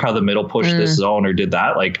zone, or look how the middle pushed this zone or did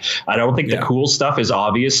that. Like, I don't think the cool stuff is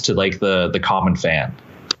obvious to like the common fan.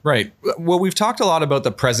 Right. Well, we've talked a lot about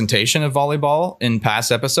the presentation of volleyball in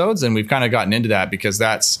past episodes, and we've kind of gotten into that because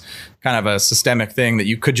that's kind of a systemic thing that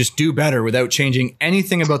you could just do better without changing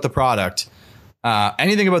anything about the product,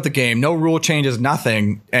 anything about the game, no rule changes,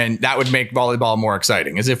 nothing. And that would make volleyball more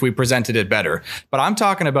exciting, as if we presented it better. But I'm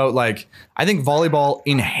talking about, like, I think volleyball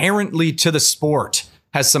inherently to the sport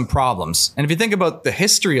has some problems. And if you think about the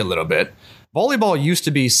history a little bit, volleyball used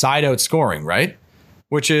to be side out scoring, right?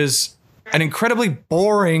 Which is an incredibly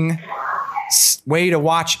boring way to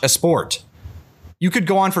watch a sport. you could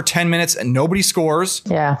go on for 10 minutes and nobody scores.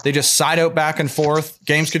 Yeah. They just side out back and forth.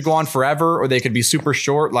 Games could go on forever, or they could be super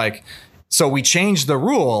short. Like, so we changed the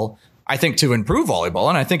rule, I think, to improve volleyball.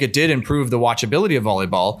 And I think it did improve the watchability of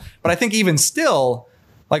volleyball. But I think even still,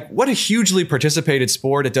 like, what a hugely participated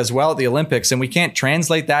sport. It does well at the Olympics, and we can't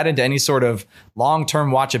translate that into any sort of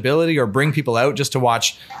long-term watchability or bring people out just to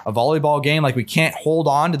watch a volleyball game. Like, we can't hold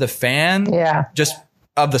on to the fan just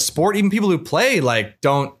of the sport. Even people who play, like,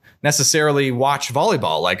 don't necessarily watch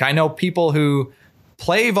volleyball. Like, I know people who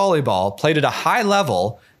play volleyball, played at a high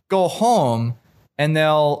level, go home and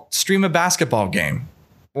they'll stream a basketball game,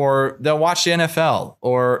 or they'll watch the NFL,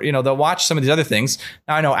 or, you know, they'll watch some of these other things.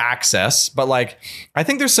 Now, I know access, but like, I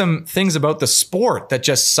think there's some things about the sport that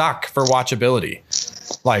just suck for watchability.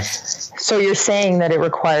 Like, so you're saying that it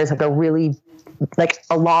requires like a really, like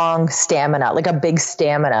a long stamina, like a big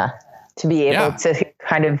stamina to be able to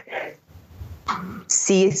kind of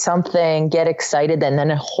see something, get excited, and then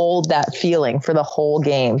hold that feeling for the whole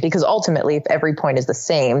game. Because ultimately, if every point is the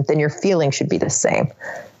same, then your feeling should be the same.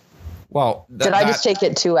 well, Did I just take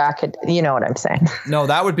it too you know what I'm saying? No,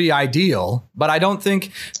 that would be ideal, but I don't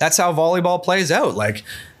think that's how volleyball plays out. Like,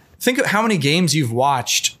 think of how many games you've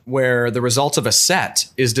watched where the result of a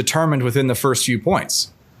set is determined within the first few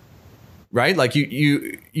points. Right? Like,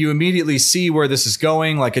 you immediately see where this is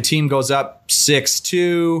going. Like, a team goes up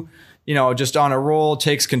 6-2, you know, just on a roll,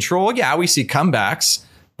 takes control. Yeah, we see comebacks,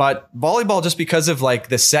 but volleyball, just because of like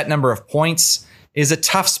the set number of points, is a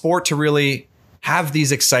tough sport to really have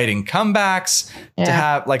these exciting comebacks. To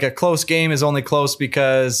have like a close game is only close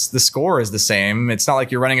because the score is the same. It's not like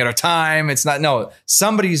you're running out of time. It's not, no,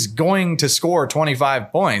 somebody's going to score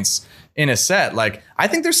 25 points in a set. Like, I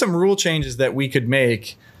think there's some rule changes that we could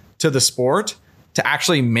make to the sport to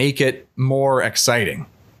actually make it more exciting.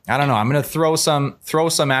 I don't know. I'm going to throw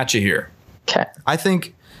some at you here. Okay. I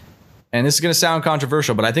think, and this is going to sound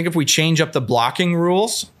controversial, but I think if we change up the blocking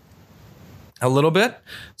rules a little bit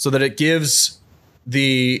so that it gives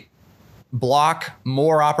the block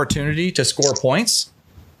more opportunity to score points,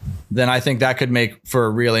 then I think that could make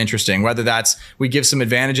for really interesting. Whether that's we give some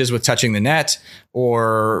advantages with touching the net,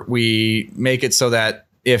 or we make it so that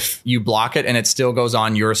if you block it and it still goes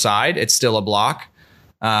on your side, it's still a block.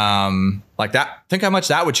 Like that. Think how much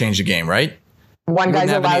that would change the game, right? One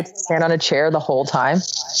guy's allowed to stand on a chair the whole time.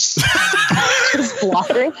 Just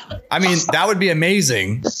blocking. I mean, that would be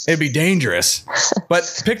amazing. It'd be dangerous.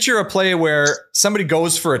 But picture a play where somebody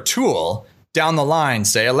goes for a tool down the line,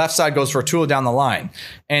 say a left side goes for a tool down the line.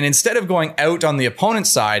 And instead of going out on the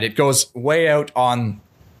opponent's side, it goes way out on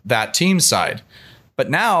that team's side. But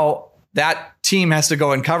now that team has to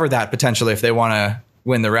go and cover that potentially if they want to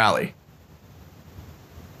win the rally.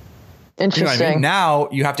 Interesting. You know what I mean? Now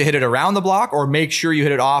you have to hit it around the block or make sure you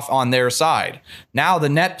hit it off on their side. Now the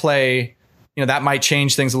net play, you know, that might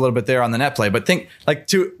change things a little bit there on the net play. But think like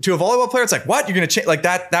to a volleyball player, it's like, what? You're going to change like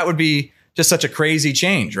that? That would be just such a crazy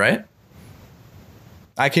change, right?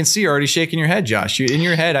 I can see you already shaking your head, Josh. In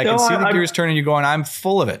your head, I can see the gears turning. You going, I'm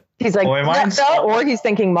full of it. He's like, or he's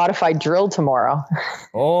thinking modified drill tomorrow.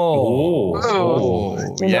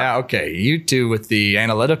 Yeah. Okay. You two with the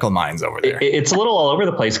analytical minds over there. It's a little all over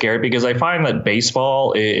the place, Garrett, because I find that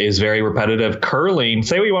baseball is very repetitive. Curling,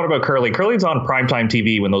 say what you want about curling. Curling's on primetime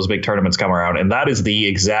TV when those big tournaments come around. And that is the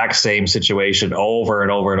exact same situation over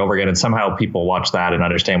and over and over again. And somehow people watch that and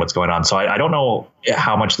understand what's going on. So I don't know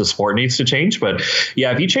how much the sport needs to change. But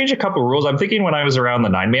yeah, if you change a couple of rules, I'm thinking when I was around the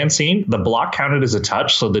 9-man scene, the block counted as a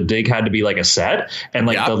touch. So the dig had to be like a set, and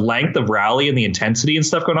like the length of rally and the intensity and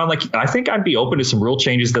stuff going on. Like, I think I'd be open to some rule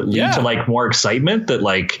changes that lead to like more excitement, that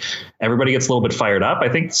like everybody gets a little bit fired up. I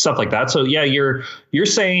think stuff like that. So yeah, you're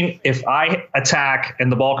saying if I attack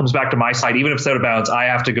and the ball comes back to my side, even if it's out of bounds, I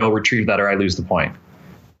have to go retrieve that or I lose the point.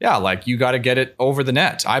 Yeah, like you got to get it over the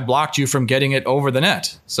net. I blocked you from getting it over the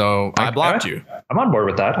net, so I blocked you. I'm on board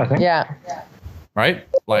with that, I think. Yeah. Right?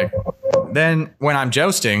 Like, then when I'm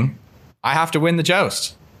jousting, I have to win the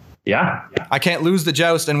joust. Yeah. I can't lose the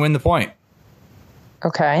joust and win the point.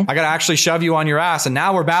 Okay. I got to actually shove you on your ass. And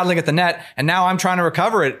now we're battling at the net. And now I'm trying to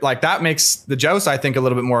recover it. Like, that makes the joust, I think, a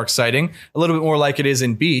little bit more exciting, a little bit more like it is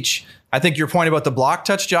in beach. I think your point about the block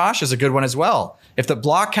touch, Josh, is a good one as well. If the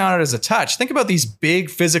block counted as a touch, think about these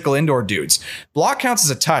big physical indoor dudes. Block counts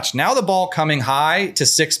as a touch. Now the ball coming high to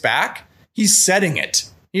 6 back, he's setting it.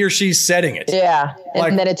 He or she's setting it. Yeah.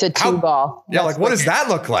 Like, and then it's a 2 ball. Yeah. Like, what does that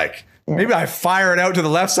look like? Yeah. Maybe I fire it out to the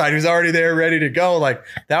left side who's already there ready to go. Like,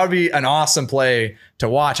 that would be an awesome play to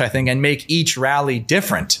watch, I think, and make each rally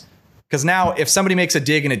different. Because now if somebody makes a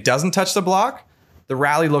dig and it doesn't touch the block, the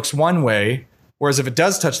rally looks one way. Whereas if it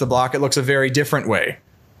does touch the block, it looks a very different way.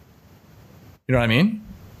 You know what I mean?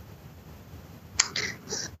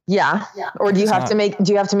 Yeah. Or do you have to make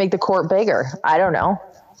the court bigger? I don't know.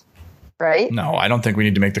 Right? No, I don't think we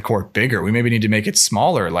need to make the court bigger. We maybe need to make it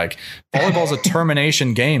smaller. Like volleyball's a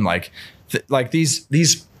termination game. Like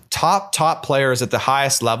these top players at the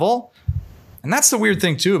highest level. And that's the weird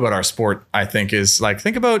thing too about our sport, I think, is like,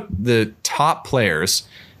 think about the top players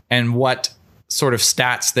and what sort of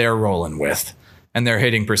stats they're rolling with and their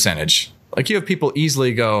hitting percentage. Like you have people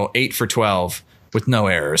easily go 8 for 12 with no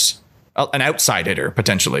errors, an outside hitter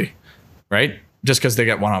potentially, right? Just because they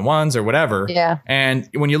get one-on-ones or whatever. Yeah. And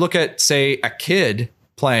when you look at, say, a kid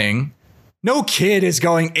playing, no kid is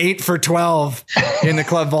going 8 for 12 in the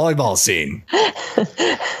club volleyball scene.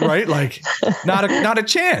 Right? Like not a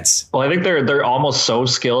chance. Well, I think they're almost so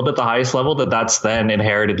skilled at the highest level that's then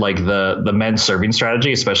inherited like the men's serving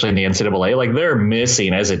strategy, especially in the NCAA. Like they're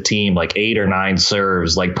missing as a team like 8 or 9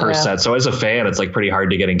 serves like per set. So as a fan, it's like pretty hard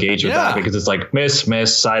to get engaged with that because it's like miss,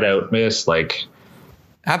 side out, miss, like.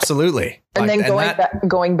 Absolutely. And then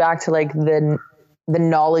going back to like the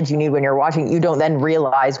knowledge you need when you're watching, you don't then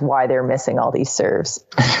realize why they're missing all these serves.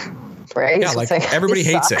 Right? Yeah, like everybody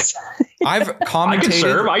hates it. I've commentated. I can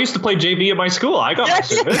serve. I used to play JV at my school. I got my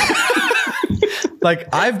service.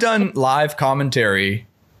 Like I've done live commentary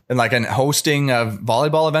and like an hosting of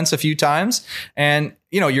volleyball events a few times. And,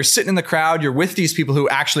 you know, you're sitting in the crowd, you're with these people who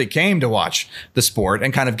actually came to watch the sport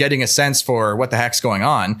and kind of getting a sense for what the heck's going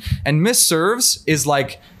on. And missed serves is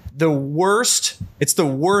like the worst. It's the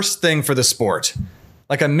worst thing for the sport.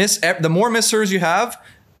 Like the more missed serves you have,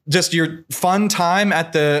 just your fun time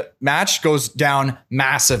at the match goes down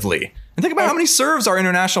massively. And think about how many serves our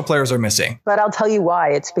international players are missing. But I'll tell you why.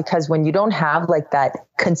 It's because when you don't have like that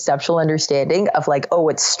conceptual understanding of like, oh,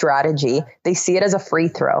 it's strategy, they see it as a free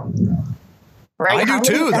throw. Right? I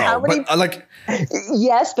do too, though. But like,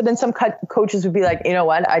 yes, but then some coaches would be like, you know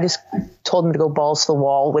what? I just told him to go balls to the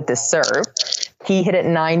wall with this serve. He hit it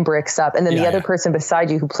 9 bricks up. And then the other person beside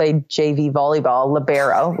you who played JV volleyball,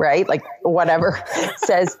 libero, right? Like whatever,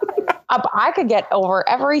 says, I could get over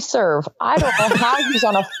every serve. I don't know how he's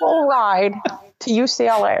on a full ride to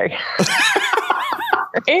UCLA.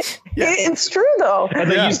 Right? Yeah. It's true, though. And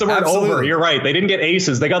they used the word over. You're right. They didn't get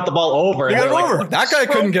aces. They got the ball over. They got it over. That guy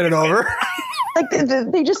couldn't get it over. Like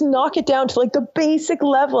they just knock it down to like the basic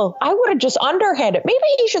level. I would have just underhanded. Maybe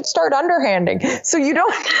he should start underhanding. So you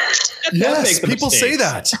don't. Yes, people say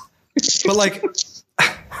that. But like,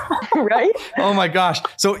 right? Oh my gosh.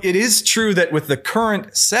 So it is true that with the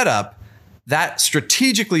current setup, that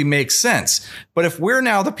strategically makes sense. But if we're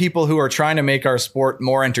now the people who are trying to make our sport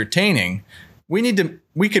more entertaining, we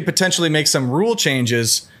could potentially make some rule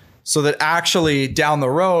changes so that actually down the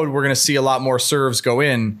road, we're going to see a lot more serves go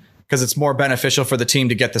in because it's more beneficial for the team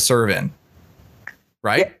to get the serve in.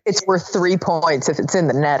 Right? Yeah, it's worth 3 points if it's in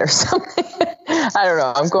the net or something. I don't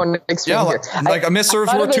know. I'm going extreme here. Like a missed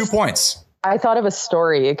serve's worth 2 points. I thought of a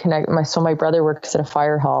story. My brother works at a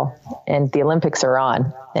fire hall and the Olympics are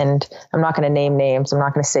on, and I'm not going to name names. I'm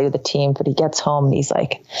not going to say the team, but he gets home and he's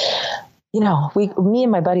like, you know, me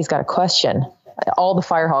and my buddies got a question. All the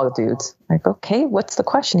fire hall dudes. Like, okay, what's the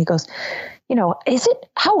question? He goes, you know,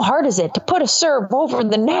 how hard is it to put a serve over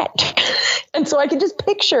the net? And so I can just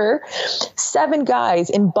picture 7 guys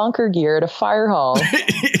in bunker gear at a fire hall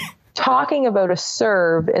talking about a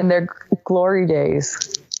serve in their glory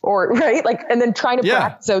days. Or right, like, and then trying to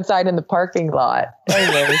practice outside in the parking lot.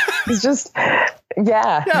 Anyway, it's just, I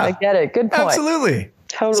get it. Good point. Absolutely,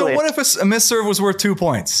 totally. So, what if a missed serve was worth 2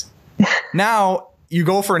 points? Now you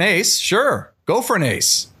go for an ace. Sure, go for an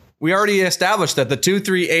ace. We already established that the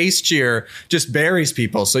 2-3 ace cheer just buries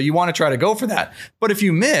people, so you want to try to go for that. But if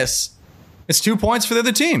you miss, it's 2 points for the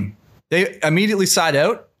other team. They immediately side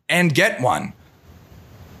out and get one.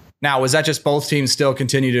 Now, was that just both teams still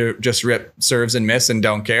continue to just rip serves and miss and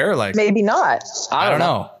don't care? Like maybe not. I don't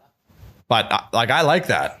know. But like I like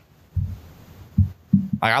that.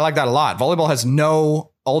 I like that a lot. Volleyball has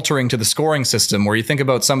no altering to the scoring system where you think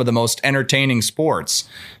about some of the most entertaining sports,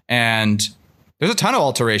 and there's a ton of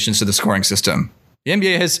alterations to the scoring system. The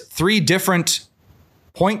NBA has 3 different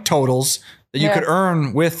point totals that you could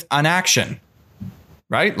earn with an action,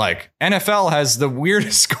 right? Like NFL has the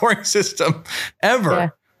weirdest scoring system ever. Yeah.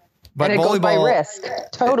 But and it volleyball, goes by risk.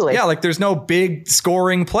 Totally. Yeah, like there's no big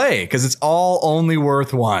scoring play because it's all only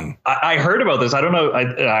worth 1. I heard about this. I don't know.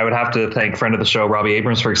 I would have to thank friend of the show, Robbie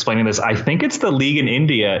Abrams, for explaining this. I think it's the league in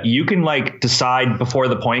India. You can like decide before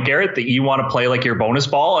the point, Garrett, that you want to play like your bonus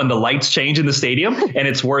ball and the lights change in the stadium and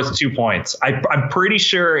it's worth 2 points. I'm pretty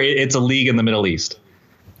sure it's a league in the Middle East.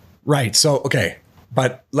 Right. So, okay.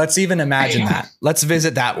 But let's even imagine that. Let's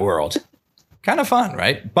visit that world. Kind of fun,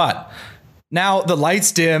 right? But now the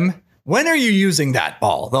lights dim, when are you using that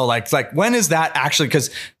ball though? Like when is that actually? Because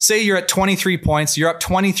say you're at 23 points, you're up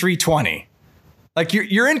 23-20. Like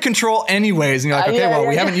you're in control anyways, and you're like, okay,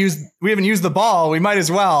 we haven't used the ball. We might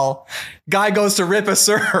as well. Guy goes to rip a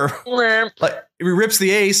serve. Like he rips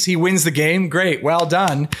the ace, he wins the game. Great, well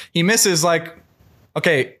done. He misses, like,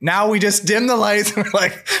 okay, now we just dim the lights,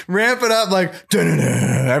 like ramp it up, like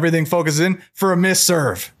everything focuses in for a missed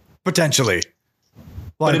serve potentially.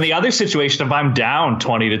 But in the other situation, if I'm down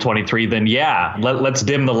 20-23, then yeah, let's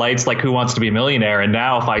dim the lights like Who Wants to Be a Millionaire. And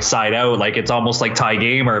now if I side out, like it's almost like tie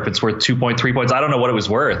game, or if it's worth 2.3 points, I don't know what it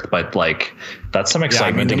was worth, but like that's some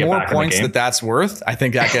excitement to get back in the game. The more points that's worth, I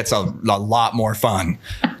think that gets a lot more fun.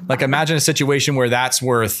 Like imagine a situation where that's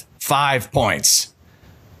worth 5 points.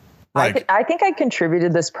 Like, I think I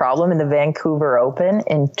contributed this problem in the Vancouver Open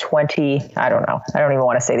in I don't even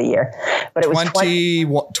want to say the year, but it was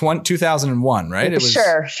 2001, right? It was,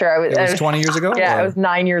 sure. It was 20 years ago? Yeah, I was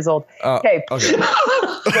 9 years old. Okay. So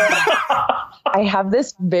I have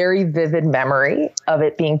this very vivid memory of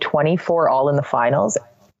it being 24 all in the finals.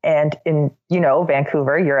 And in,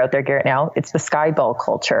 Vancouver, you're out there, Garrett, now, it's the sky ball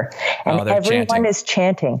culture. And everyone is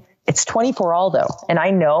chanting. It's 24 all though. And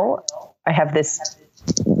I know I have this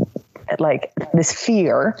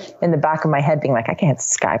fear in the back of my head being like, I can't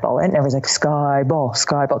skyball it. And everyone's like, skyball,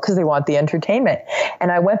 because they want the entertainment.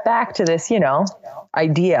 And I went back to this,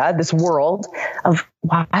 idea, this world of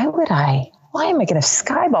why am I going to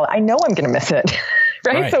skyball? I know I'm going to miss it.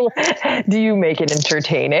 Right? So do you make it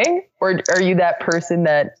entertaining, or are you that person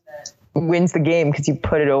that wins the game because you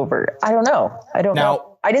put it over? I don't know. I don't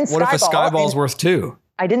know. I didn't skyball. What if a skyball's worth 2?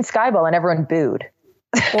 I didn't skyball and everyone booed.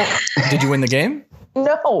 Well, did you win the game?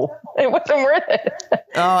 No, it wasn't worth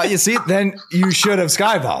it. You see, then you should have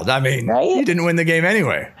skyballed. I mean, you didn't win the game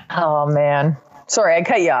anyway. Oh, man. Sorry, I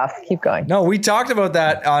cut you off. Keep going. No, we talked about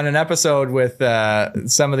that on an episode with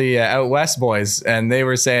some of the out west boys, and they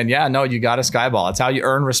were saying, yeah, no, you got to skyball. It's how you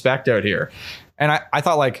earn respect out here. And I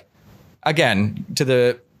thought, like, again, to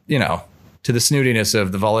the snootiness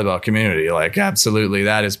of the volleyball community, like, absolutely,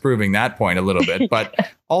 that is proving that point a little bit. But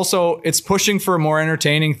also, it's pushing for more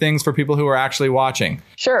entertaining things for people who are actually watching.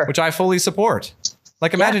 Sure. Which I fully support.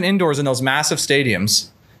 Like, imagine indoors in those massive stadiums.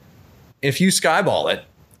 If you skyball it,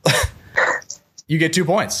 you get 2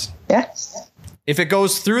 points. Yeah. If it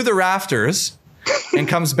goes through the rafters and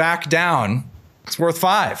comes back down, it's worth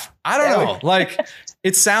 5. I don't know. Like,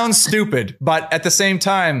 it sounds stupid, but at the same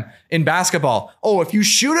time, in basketball, if you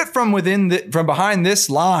shoot it from behind this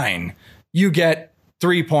line, you get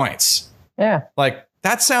 3 points. Yeah. Like,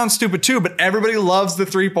 that sounds stupid too, but everybody loves the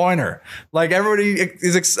 3-pointer. Like,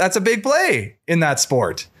 that's a big play in that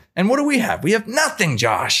sport. And what do we have? We have nothing,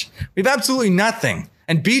 Josh. We have absolutely nothing.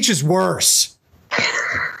 And beach is worse.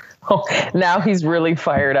 Oh, now he's really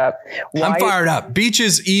fired up. I'm fired up. Beach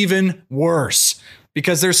is even worse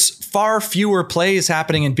because there's far fewer plays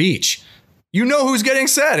happening in beach. You know who's getting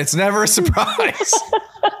set. It's never a surprise.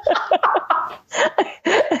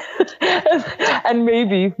 And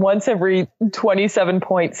maybe once every 27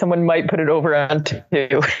 points, someone might put it over on 2.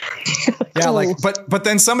 Yeah, but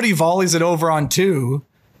then somebody volleys it over on 2,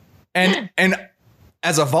 and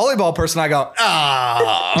as a volleyball person, I go,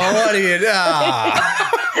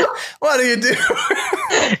 what do you do?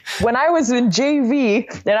 When I was in JV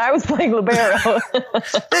and I was playing libero,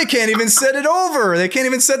 they can't even set it over. They can't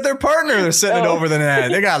even set their partner. They're setting it over the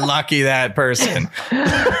net. They got lucky, that person.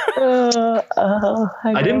 I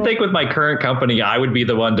didn't think with my current company I would be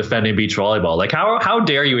the one defending beach volleyball. Like, how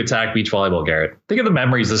dare you attack beach volleyball, Garrett? Think of the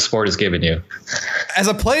memories this sport has given you. As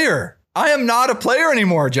a player, I am not a player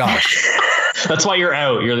anymore, Josh. That's why you're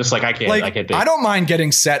out. You're just like, I can't do it. I don't mind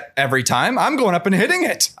getting set every time. I'm going up and hitting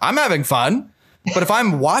it. I'm having fun. But if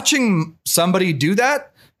I'm watching somebody do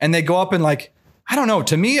that and they go up and, like, I don't know,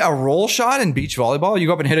 to me, a roll shot in beach volleyball, you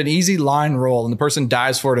go up and hit an easy line roll and the person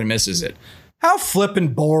dives for it and misses it. How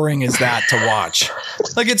flippin' boring is that to watch?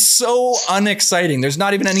 Like, it's so unexciting. There's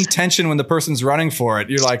not even any tension when the person's running for it.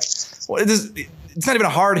 You're like, what is this? It's not even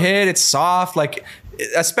a hard hit. It's soft. Like,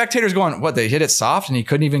 a spectator's going, what, they hit it soft and he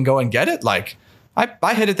couldn't even go and get it? Like,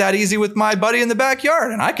 I hit it that easy with my buddy in the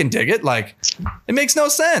backyard and I can dig it. Like, it makes no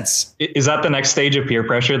sense. Is that the next stage of peer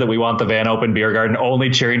pressure, that we want the Van Open Beer Garden only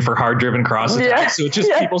cheering for hard driven cross attacks? Yeah. So it's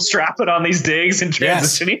just people strapping on these digs and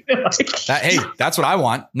transitioning. Yes. Hey, that's what I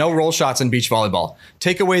want. No roll shots in beach volleyball.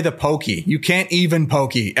 Take away the pokey. You can't even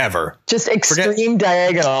pokey ever. Just extreme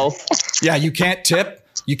diagonals. Yeah, you can't tip.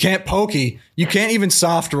 You can't pokey. You can't even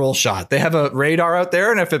soft roll shot. They have a radar out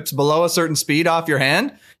there, and if it's below a certain speed off your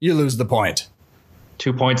hand, you lose the point.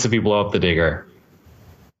 2 points if you blow up the digger.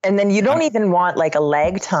 And then you don't even want like a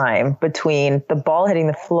lag time between the ball hitting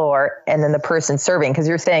the floor and then the person serving, because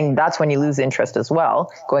you're saying that's when you lose interest as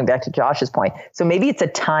well, going back to Josh's point. So maybe it's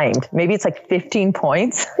maybe it's like 15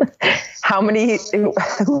 points. Who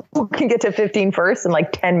can get to 15 first in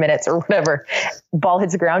like 10 minutes or whatever? Ball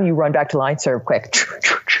hits the ground, you run back to line, serve quick.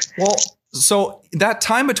 Well, so that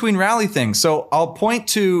time between rally thing. So I'll point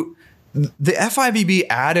to the FIVB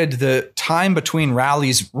added the time between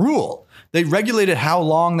rallies rule. They regulated how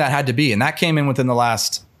long that had to be. And that came in within the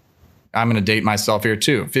last, I'm going to date myself here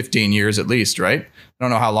too, 15 years at least, right? I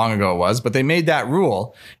don't know how long ago it was, but they made that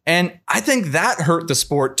rule. And I think that hurt the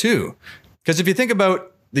sport too. Because if you think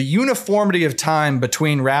about the uniformity of time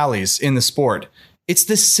between rallies in the sport, it's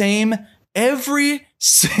the same every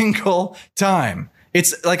single time.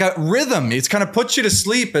 It's like a rhythm. It's kind of puts you to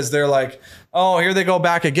sleep as they're like, oh, here they go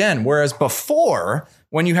back again. Whereas before,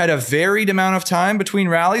 when you had a varied amount of time between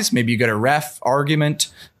rallies, maybe you get a ref argument,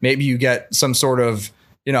 maybe you get some sort of,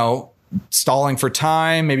 stalling for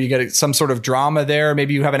time, maybe you get some sort of drama there,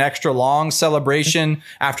 maybe you have an extra long celebration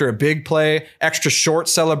after a big play, extra short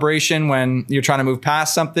celebration when you're trying to move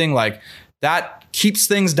past something. Like that keeps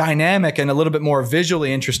things dynamic and a little bit more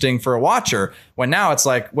visually interesting for a watcher. When now it's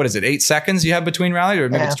like, what is it, 8 seconds you have between rallies, or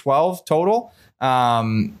maybe it's 12 total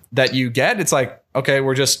that you get. It's like, okay,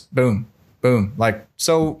 we're just boom. Boom, like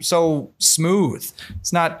so smooth.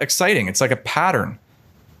 It's not exciting. It's like a pattern.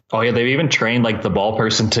 Oh yeah, they've even trained like the ball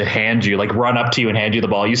person to hand you, like run up to you and hand you the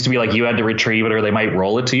ball. It used to be like you had to retrieve it or they might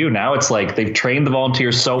roll it to you. Now it's like they've trained the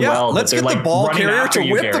volunteers so well let's that they're get the like ball running carrier after to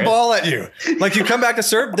you, whip the Garrett. ball at you. Like you come back to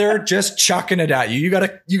serve, they're just chucking it at you. You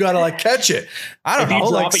gotta like catch it. I don't know. If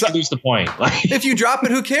you like drop it, you lose the point. if you drop it,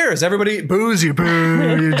 who cares? Everybody boos you.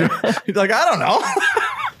 Boo. Like I don't know.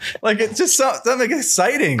 Like it's just something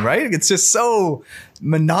exciting, right? It's just so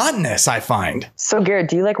monotonous, I find. So Garrett,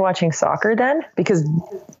 do you like watching soccer then? Because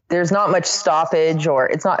there's not much stoppage, or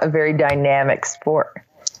it's not a very dynamic sport.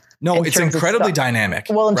 No, it's incredibly dynamic.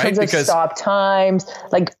 Well, in terms of stop times,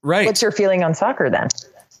 like what's your feeling on soccer then?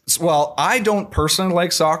 Well, I don't personally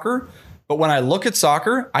like soccer, but when I look at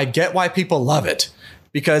soccer, I get why people love it,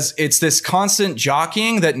 because it's this constant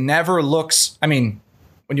jockeying that never looks, I mean,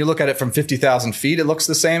 when you look at it from 50,000 feet, it looks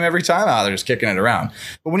the same every time. Oh, they're just kicking it around.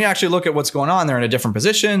 But when you actually look at what's going on, they're in a different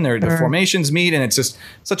position. The formations meet, and it's just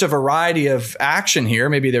such a variety of action here.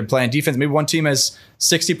 Maybe they're playing defense. Maybe one team has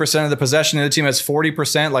 60% of the possession, the other team has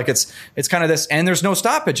 40%. Like it's kind of this, and there's no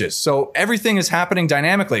stoppages. So everything is happening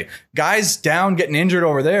dynamically. Guys down, getting injured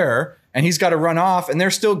over there, and he's got to run off, and they're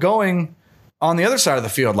still going on the other side of the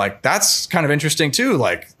field. Like that's kind of interesting too.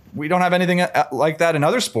 Like, we don't have anything like that in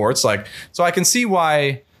other sports. Like, so I can see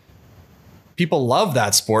why people love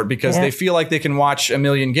that sport, because they feel like they can watch a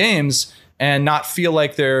million games and not feel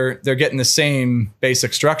like they're getting the same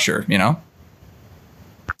basic structure,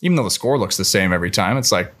 even though the score looks the same every time.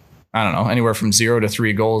 It's like, I don't know, anywhere from 0 to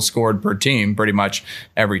 3 goals scored per team pretty much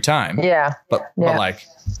every time. Yeah. But like,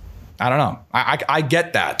 I don't know. I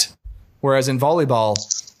get that. Whereas in volleyball,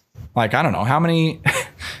 like, I don't know how many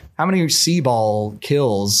C ball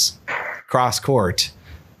kills cross court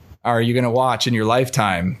are you going to watch in your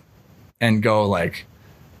lifetime and go like,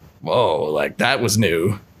 whoa, like that was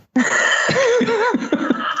new.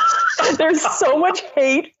 There's so much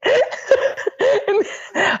hate.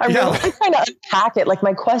 I'm really trying to unpack it. Like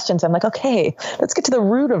my questions, I'm like, okay, let's get to the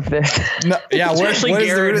root of this. No, yeah, especially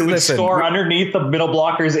Garrett, who would score underneath the middle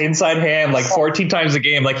blocker's inside hand like 14 times a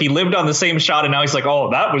game. Like he lived on the same shot, and now he's like,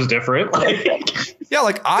 oh, that was different. Yeah,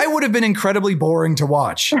 like I would have been incredibly boring to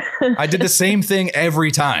watch. I did the same thing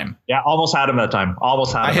every time. Yeah, almost had him that time.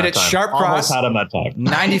 I hit it sharp cross. Almost had him that time.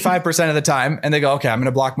 95% of the time, and they go, okay, I'm going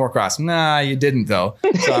to block more cross. Nah, you didn't though.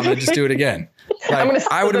 So I'm going to just do it again. Like,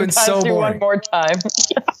 I would have been so boring. One more time.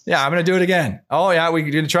 Yeah, I'm going to do it again. Oh yeah, we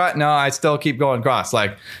going to try it. No, I still keep going cross.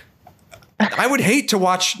 Like I would hate to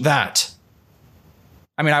watch that.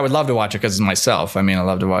 I mean, I would love to watch it because it's myself. I mean, I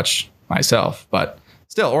love to watch myself, but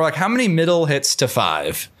still, or like how many middle hits to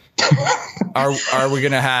 5 are we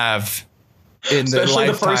going to have in the especially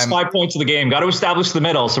lifetime? The first 5 points of the game? Got to establish the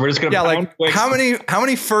middle. So we're just going to like quick. How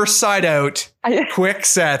many first side out quick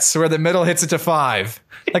sets where the middle hits it to 5?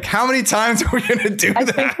 Like how many times are we going to do that? I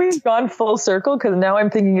think we've gone full circle, because now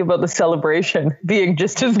I'm thinking about the celebration being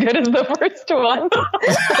just as good as the first one.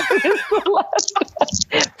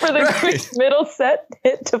 For the quick middle set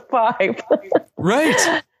hit to 5.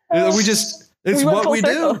 Right. It's what we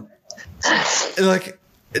do. Like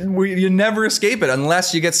you never escape it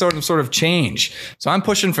unless you get sort of change. So I'm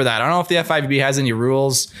pushing for that. I don't know if the FIVB has any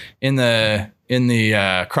rules in the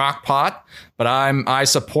crock pot, but I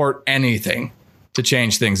support anything to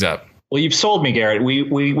change things up. Well, you've sold me, Garrett.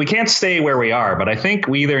 We can't stay where we are, but I think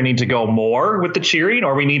we either need to go more with the cheering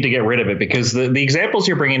or we need to get rid of it, because the examples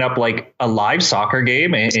you're bringing up, like a live soccer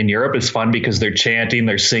game in Europe is fun because they're chanting,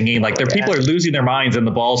 they're singing, like people are losing their minds and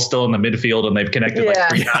the ball's still in the midfield and they've connected like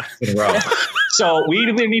 3 passes in a row. So we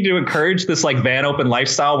either need to encourage this like Van Open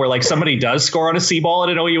lifestyle where like somebody does score on a C ball at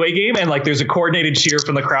an OUA game and like there's a coordinated cheer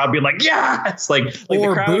from the crowd being like, yeah, it's like or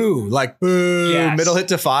the crowd, boo, like boo, Yes. middle hit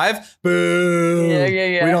to 5, boo.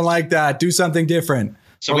 Yeah. We don't like that. Do something different.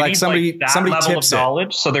 So or we like need somebody that somebody level of tips it.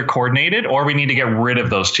 knowledge, so they're coordinated, or we need to get rid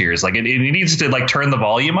of those cheers. Like it needs to like turn the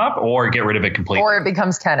volume up, or get rid of it completely. Or it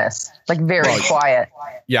becomes tennis, like very quiet.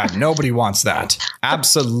 Yeah, nobody wants that.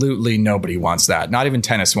 Absolutely nobody wants that. Not even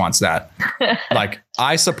tennis wants that. Like,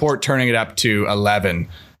 I support turning it up to 11.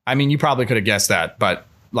 I mean, you probably could have guessed that, but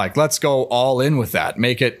like, let's go all in with that.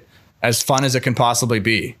 Make it as fun as it can possibly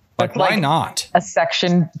be. Like, why not? A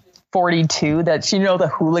section 42 that's, you know, the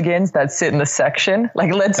hooligans that sit in the section.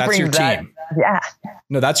 Like, let's That's bring your that. team. Yeah.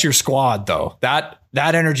 No, that's your squad, though. That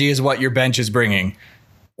energy is what your bench is bringing.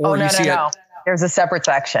 Or No. There's a separate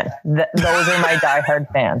section. Those are my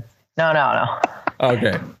diehard fans. No.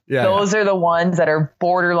 Okay. Yeah. Those are the ones that are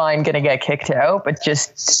borderline going to get kicked out, but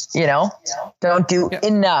just, you know, don't do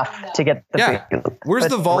enough to get the food. Where's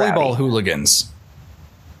But the volleyball rowdy. hooligans?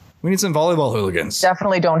 We need some volleyball hooligans.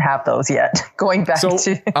 Definitely don't have those yet. Going back So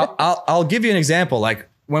to I'll give you an example. Like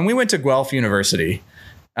when we went to Guelph University,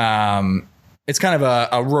 it's kind of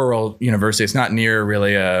a rural university. It's not near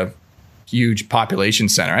really a huge population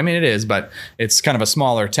center. I mean, it is, but it's kind of a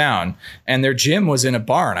smaller town. And their gym was in a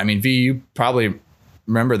barn. I mean, V, you probably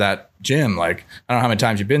remember that gym. Like, I don't know how many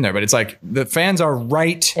times you've been there, but it's like the fans are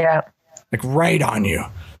right on you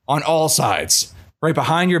on all sides, right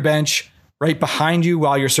behind your bench, right behind you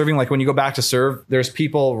while you're serving. Like when you go back to serve, there's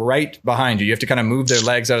people right behind you. You have to kind of move their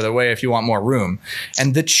legs out of the way if you want more room.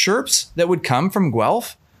 And the chirps that would come from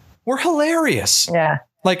Guelph were hilarious. Yeah.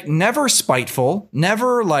 Like never spiteful,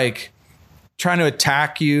 never like trying to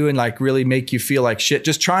attack you and like really make you feel like shit,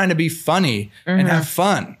 just trying to be funny and have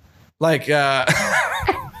fun. Like, I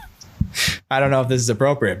don't know if this is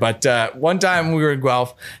appropriate, but one time we were in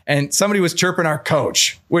Guelph and somebody was chirping our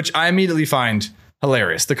coach, which I immediately find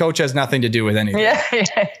hilarious. The coach has nothing to do with anything. Yeah.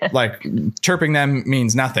 Like chirping them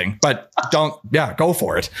means nothing, but go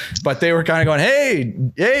for it. But they were kind of going,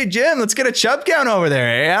 hey, Jim, let's get a chub count over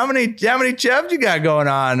there. Hey, how many chubs you got going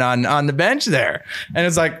on the bench there? And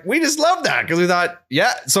it's like, we just love that because we thought,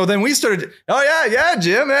 yeah. So then we started, yeah,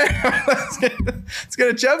 Jim, hey, let's get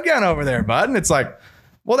a chub count over there, bud. And it's like,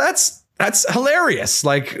 well, that's hilarious.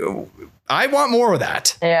 Like, I want more of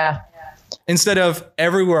that. Yeah. Instead of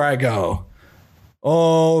everywhere I go,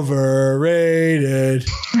 overrated.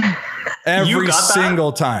 Every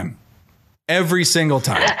single time. It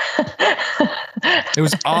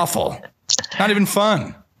was awful. Not even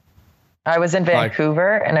fun. I was in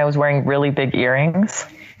Vancouver and I was wearing really big earrings.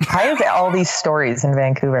 I have all these stories in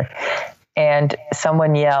Vancouver, and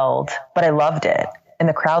someone yelled, but I loved it. And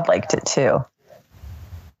the crowd liked it too.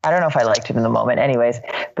 I don't know if I liked it in the moment anyways,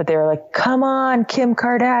 but they were like, come on, Kim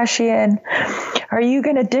Kardashian, are you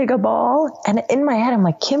going to dig a ball? And in my head, I'm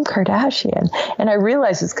like, Kim Kardashian. And I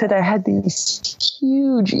realized it's because I had these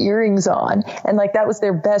huge earrings on, and like, that was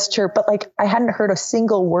their best chirp. But like, I hadn't heard a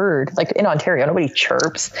single word. Like in Ontario, nobody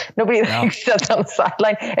chirps. Nobody sits on the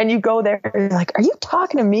sideline, and you go there and you're like, are you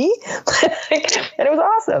talking to me? And it was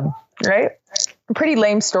awesome. Right. Pretty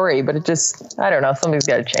lame story, but it just, I don't know. Something's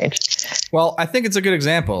got to change. Well, I think it's a good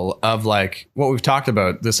example of like what we've talked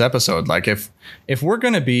about this episode. Like if we're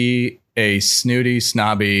going to be a snooty,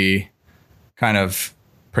 snobby, kind of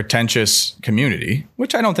pretentious community,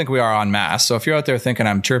 which I don't think we are en masse. So if you're out there thinking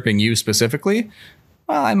I'm chirping you specifically,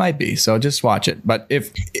 well, I might be. So just watch it. But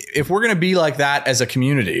if we're going to be like that as a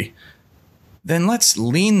community, then let's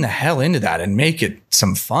lean the hell into that and make it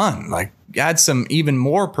some fun. Like add some even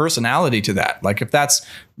more personality to that. Like if that's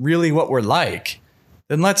really what we're like,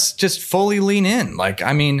 then let's just fully lean in. Like,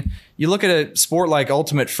 I mean, you look at a sport like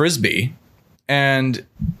Ultimate Frisbee, and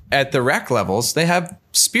at the rec levels, they have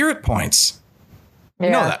spirit points. You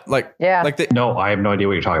know that? Like, No, I have no idea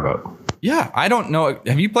what you're talking about. Yeah, I don't know.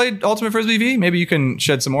 Have you played Ultimate Frisbee, V? Maybe you can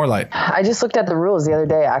shed some more light. I just looked at the rules the other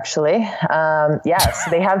day, actually. Yes,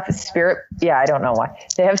 they have spirit. Yeah, I don't know why.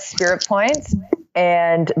 They have spirit points,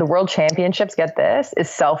 and the World Championships, get this, is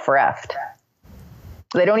self-refed.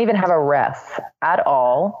 They don't even have a ref at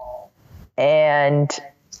all. And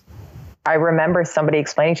I remember somebody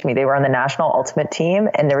explaining to me they were on the national ultimate team,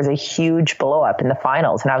 and there was a huge blow up in the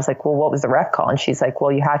finals. And I was like, well, what was the ref call? And she's like,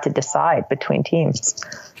 well, you had to decide between teams.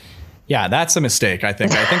 Yeah, that's a mistake, I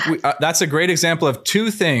think. That's a great example of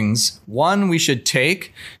two things. One we should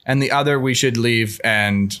take, and the other we should leave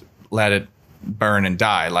and let it burn and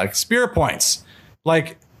die. Like spirit points.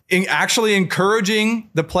 Like actually encouraging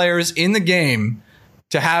the players in the game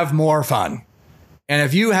to have more fun. And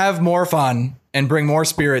if you have more fun and bring more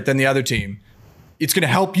spirit than the other team, it's going to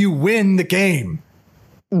help you win the game.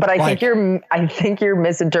 But I think you're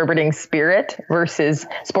misinterpreting spirit versus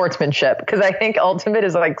sportsmanship, because I think ultimate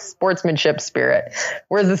is like sportsmanship spirit,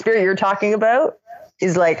 whereas the spirit you're talking about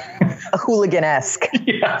is like a hooligan-esque.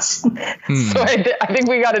 Yes. So I think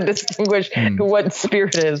we got to distinguish what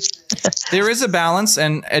spirit is. There is a balance,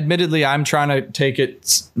 and admittedly, I'm trying to take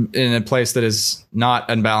it in a place that is not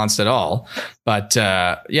unbalanced at all. But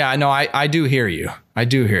I do hear you. I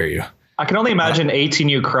do hear you. I can only imagine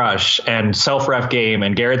 18U Crush and self-ref game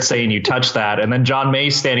and Garrett saying you touched that, and then John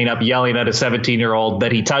May standing up yelling at a 17-year-old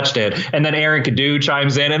that he touched it, and then Aaron Cadu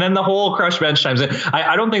chimes in, and then the whole Crush bench chimes in.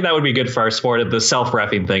 I don't think that would be good for our sport at the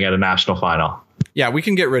self-refing thing at a national final. Yeah, we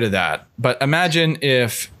can get rid of that. But imagine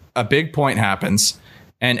if a big point happens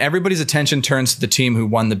and everybody's attention turns to the team who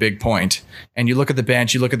won the big point. And you look at the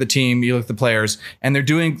bench, you look at the team, you look at the players, and they're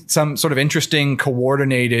doing some sort of interesting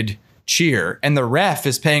coordinated cheer, and the ref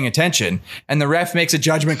is paying attention, and the ref makes a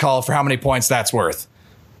judgment call for how many points that's worth.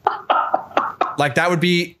 Like, that would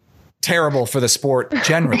be terrible for the sport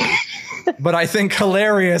generally, but I think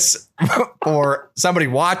hilarious for somebody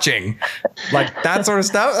watching, like that sort of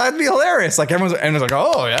stuff. That'd be hilarious. Like everyone's like,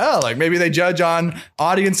 oh yeah, like maybe they judge on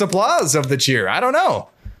audience applause of the cheer. I don't know.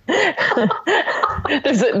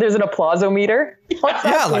 There's an applause-o-meter.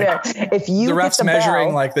 Yeah, like if you the ref's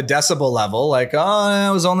measuring like the decibel level, like, oh,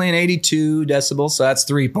 it was only an 82 decibels, so that's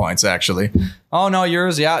 3 points actually. Oh no,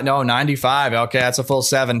 yours, yeah, no, 95. Okay, that's a full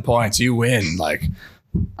 7 points. You win. Like,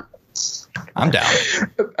 I'm down.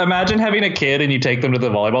 Imagine having a kid and you take them to the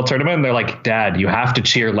volleyball tournament and they're like, Dad, you have to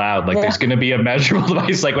cheer loud. Like, there's going to be a measurable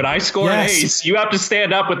device. Like, when I score an ace, you have to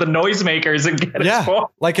stand up with the noisemakers and get a score.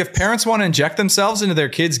 Like, if parents want to inject themselves into their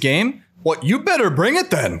kid's game, you better bring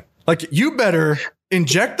it then. Like, you better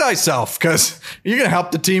inject thyself, because you're going to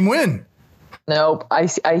help the team win. Nope. I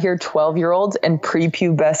hear 12-year-olds and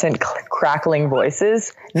prepubescent crackling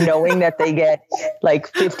voices, knowing that they get like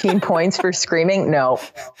 15 points for screaming. No.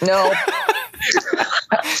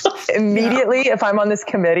 Immediately, if I'm on this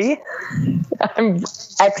committee, I'm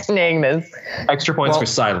X-ing this. Extra points for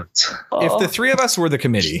silence. If the three of us were the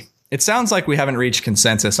committee, it sounds like we haven't reached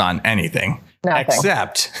consensus on anything. Nothing.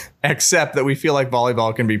 Except that we feel like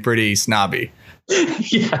volleyball can be pretty snobby.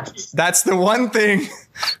 Yes. That's the one thing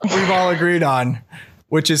we've all agreed on,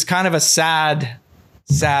 which is kind of a sad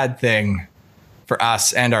thing for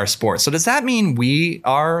us and our sport. So does that mean we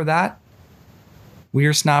are that? We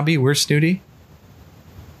are snobby? We're snooty?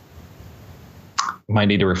 Might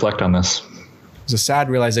need to reflect on this. There's a sad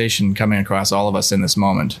realization coming across all of us in this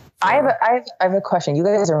moment. I have a question. You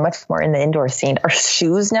guys are much more in the indoor scene. Are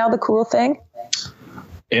shoes now the cool thing?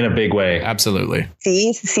 In a big way. Absolutely.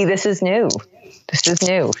 See, this is new. This is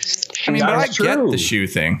new. I mean, but I get the shoe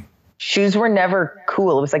thing. Shoes were never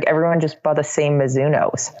cool. It was like everyone just bought the same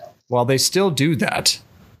Mizunos. Well, they still do that.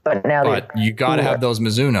 But now you got to have those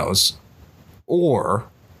Mizunos or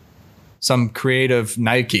some creative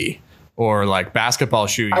Nike or like basketball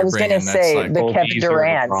shoe you're bringing. I was going to say like the Kevin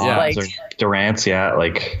Durant. Durant's,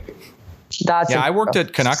 like. I worked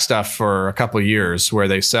at Canuck Stuff for a couple of years where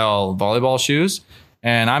they sell volleyball shoes.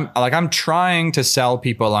 And I'm trying to sell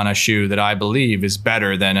people on a shoe that I believe is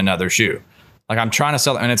better than another shoe. Like, I'm trying to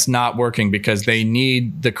sell it, and it's not working because they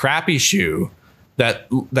need the crappy shoe that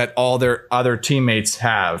all their other teammates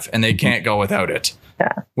have, and they can't go without it.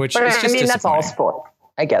 Yeah. Which is just that's all sport.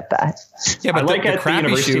 I get that. Yeah, but I like at the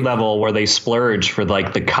university level where they splurge for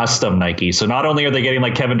like the custom Nike. So not only are they getting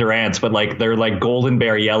like Kevin Durant's, but like they're like Golden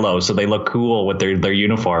Bear yellow, so they look cool with their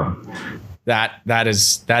uniform. That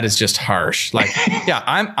is just harsh. Like, yeah,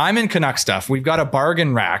 I'm in Canuck Stuff. We've got a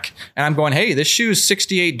bargain rack, and I'm going, hey, this shoe's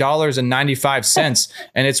 $68.95,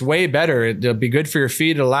 and it's way better. It'll be good for your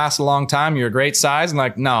feet. It'll last a long time. You're a great size. I'm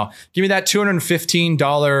like, no, give me that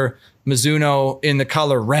 $215 Mizuno in the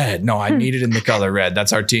color red. No, I need it in the color red.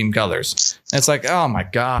 That's our team colors. And it's like, oh my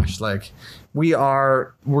gosh, like we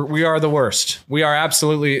are the worst. We are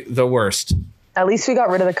absolutely the worst. At least we got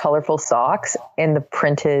rid of the colorful socks and the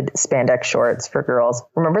printed spandex shorts for girls.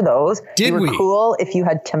 Remember those? Did we? They were cool if you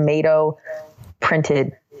had tomato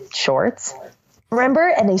printed shorts. Remember?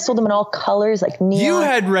 And they sold them in all colors, like neon. You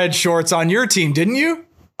had red shorts on your team, didn't you?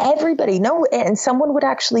 Everybody. No, and someone would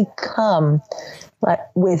actually come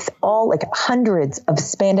with all like hundreds of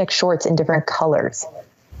spandex shorts in different colors.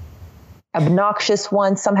 obnoxious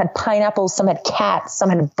ones. Some had pineapples, some had cats, some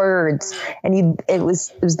had birds. And it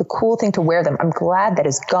was the cool thing to wear them. I'm glad that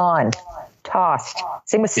is gone. Tossed.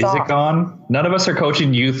 Same with socks. Is it gone? None of us are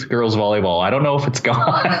coaching youth girls volleyball. I don't know if it's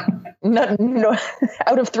gone. No,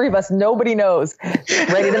 out of 3 of us, nobody knows.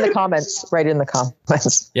 Write it in the comments. Write it in the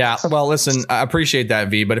comments. Yeah. Well, listen, I appreciate that,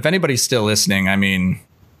 V. But if anybody's still listening, I mean,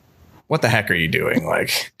 what the heck are you doing?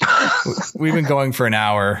 Like, we've been going for an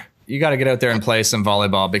hour. You got to get out there and play some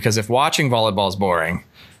volleyball, because if watching volleyball is boring,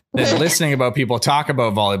 then listening about people talk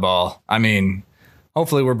about volleyball, I mean,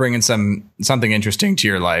 hopefully we're bringing something interesting to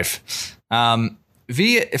your life.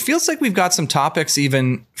 V, it feels like we've got some topics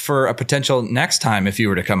even for a potential next time if you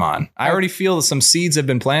were to come on. I already feel that some seeds have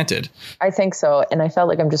been planted. I think so. And I felt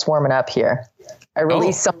like I'm just warming up here. I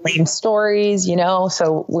released some lame stories,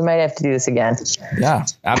 so we might have to do this again. Yeah,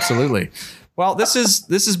 absolutely. Well, this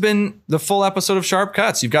has been the full episode of Sharp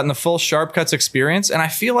Cuts. You've gotten the full Sharp Cuts experience, and I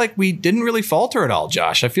feel like we didn't really falter at all,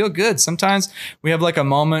 Josh. I feel good. Sometimes we have like a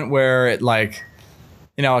moment where it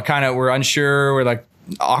we're unsure, we're like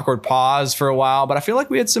awkward pause for a while, but I feel like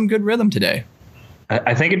we had some good rhythm today.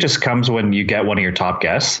 I think it just comes when you get one of your top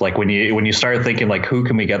guests, like when you start thinking like, who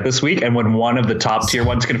can we get this week? And when one of the top tier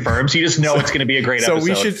ones confirms, you just know it's going to be a great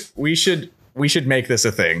episode. So we should make this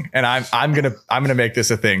a thing. And I'm going to make this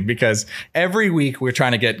a thing, because every week we're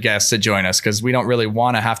trying to get guests to join us, because we don't really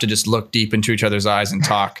want to have to just look deep into each other's eyes and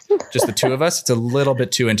talk just the two of us. It's a little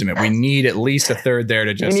bit too intimate. We need at least a third there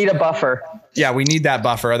to just. We need a buffer. Yeah, we need that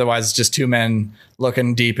buffer. Otherwise, it's just two men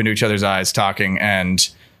looking deep into each other's eyes talking. And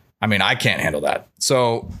I mean, I can't handle that.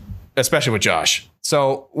 So, especially with Josh.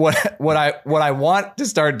 So what I want to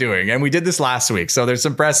start doing, and we did this last week, so there's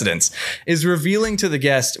some precedence, is revealing to the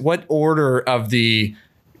guest what order of the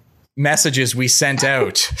messages we sent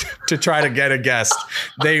out to try to get a guest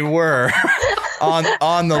they were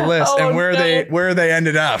on the list, and where they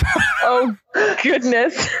ended up. Oh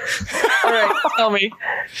goodness. All right, tell me.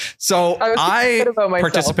 So I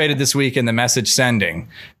participated this week in the message sending,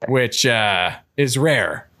 which is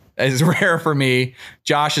rare. Is rare for me.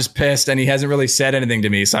 Josh is pissed and he hasn't really said anything to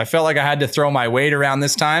me. So I felt like I had to throw my weight around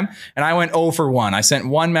this time, and I went 0 for 1. I sent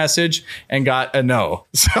one message and got a no.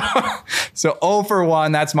 So 0 for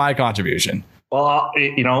 1, that's my contribution. Well,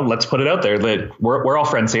 let's put it out there that we're all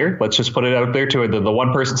friends here. Let's just put it out there to the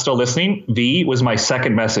one person still listening. V was my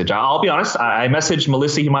second message. I'll be honest. I messaged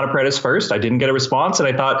Melissa Humana-Paredes first. I didn't get a response, and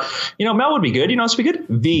I thought, Mel would be good. This would be good.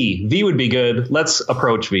 V would be good. Let's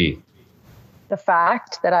approach V. The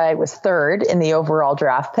fact that I was third in the overall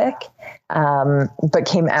draft pick, but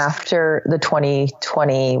came after the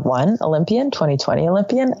 2020 Olympian,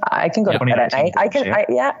 I can go to bed at night.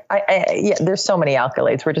 There's so many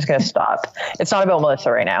accolades. We're just going to stop. It's not about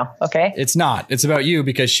Melissa right now. Okay. It's not. It's about you,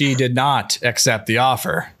 because she did not accept the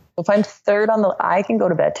offer. If I'm third I can go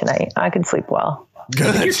to bed tonight. I can sleep well. Good.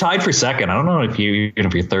 I think you're tied for second. I don't know if you're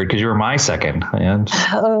third, because you were my second. And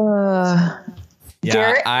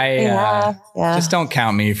Yeah, just don't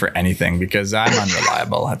count me for anything, because I'm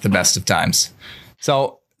unreliable at the best of times.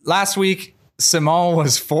 So last week, Simon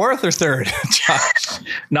was 4th or 3rd, Josh?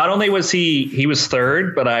 Not only was he was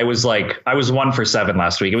 3rd, but I was 1 for 7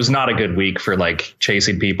 last week. It was not a good week for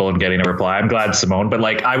chasing people and getting a reply. I'm glad Simone, but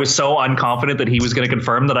I was so unconfident that he was going to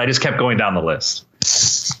confirm that I just kept going down the list.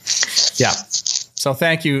 Yeah. So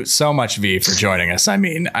thank you so much, V, for joining us. I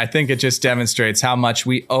mean, I think it just demonstrates how much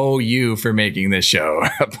we owe you for making this show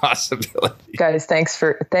a possibility. Guys, thanks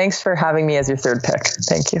for having me as your third pick.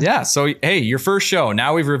 Thank you. Yeah. So, hey, your first show.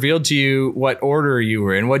 Now we've revealed to you what order you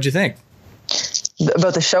were in. What'd you think?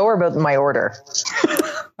 About the show or about my order?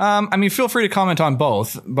 I mean, feel free to comment on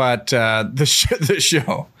both, but the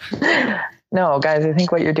show. No, guys, I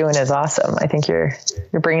think what you're doing is awesome. I think you're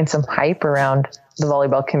bringing some hype around the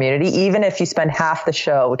volleyball community, even if you spend half the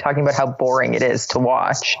show talking about how boring it is to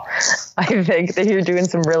watch. I think that you're doing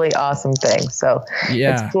some really awesome things. So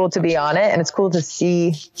It's cool to be on it, and it's cool to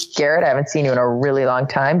see Garrett. I haven't seen you in a really long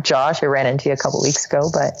time. Josh, I ran into you a couple weeks ago,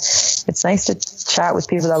 but it's nice to chat with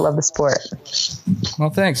people that love the sport. Well,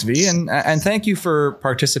 thanks, V. And thank you for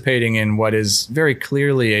participating in what is very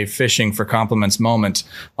clearly a fishing for compliments moment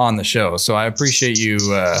on the show. So I appreciate you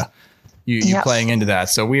playing into that.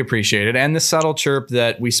 So we appreciate it. And the subtle chirp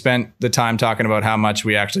that we spent the time talking about how much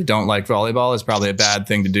we actually don't like volleyball is probably a bad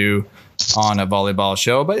thing to do on a volleyball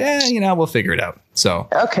show. But we'll figure it out. So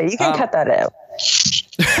okay, you can cut that out.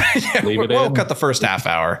 We'll cut the first half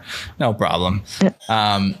hour. No problem.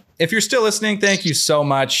 If you're still listening, thank you so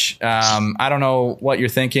much. I don't know what you're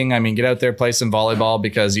thinking. I mean, get out there, play some volleyball,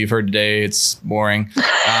 because you've heard today it's boring.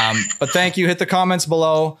 But thank you. Hit the comments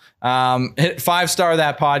below. Hit 5-star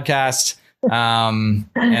that podcast. And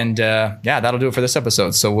yeah, that'll do it for this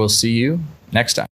episode. So we'll see you next time.